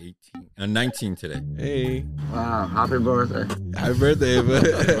turned 19 today. Hey, Wow, happy birthday. happy birthday, Eva.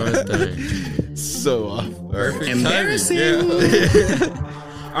 Birthday. So off. All right. Perfect embarrassing. Yeah.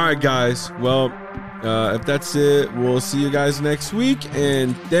 All right, guys. Well, if that's it, we'll see you guys next week.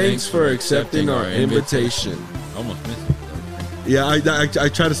 And thanks for accepting our invitation. Almost missed it. Yeah, I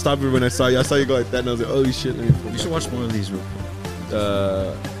tried to stop you when I saw you. I saw you go like that, and I was like, oh shit. You should watch more of these real quick.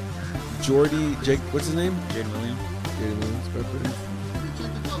 Jordy, Jake, what's his name? Jaden Williams. Jaden Williams.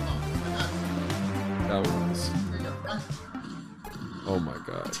 That was. Oh my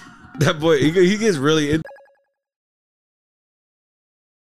god, that boy, he gets really in.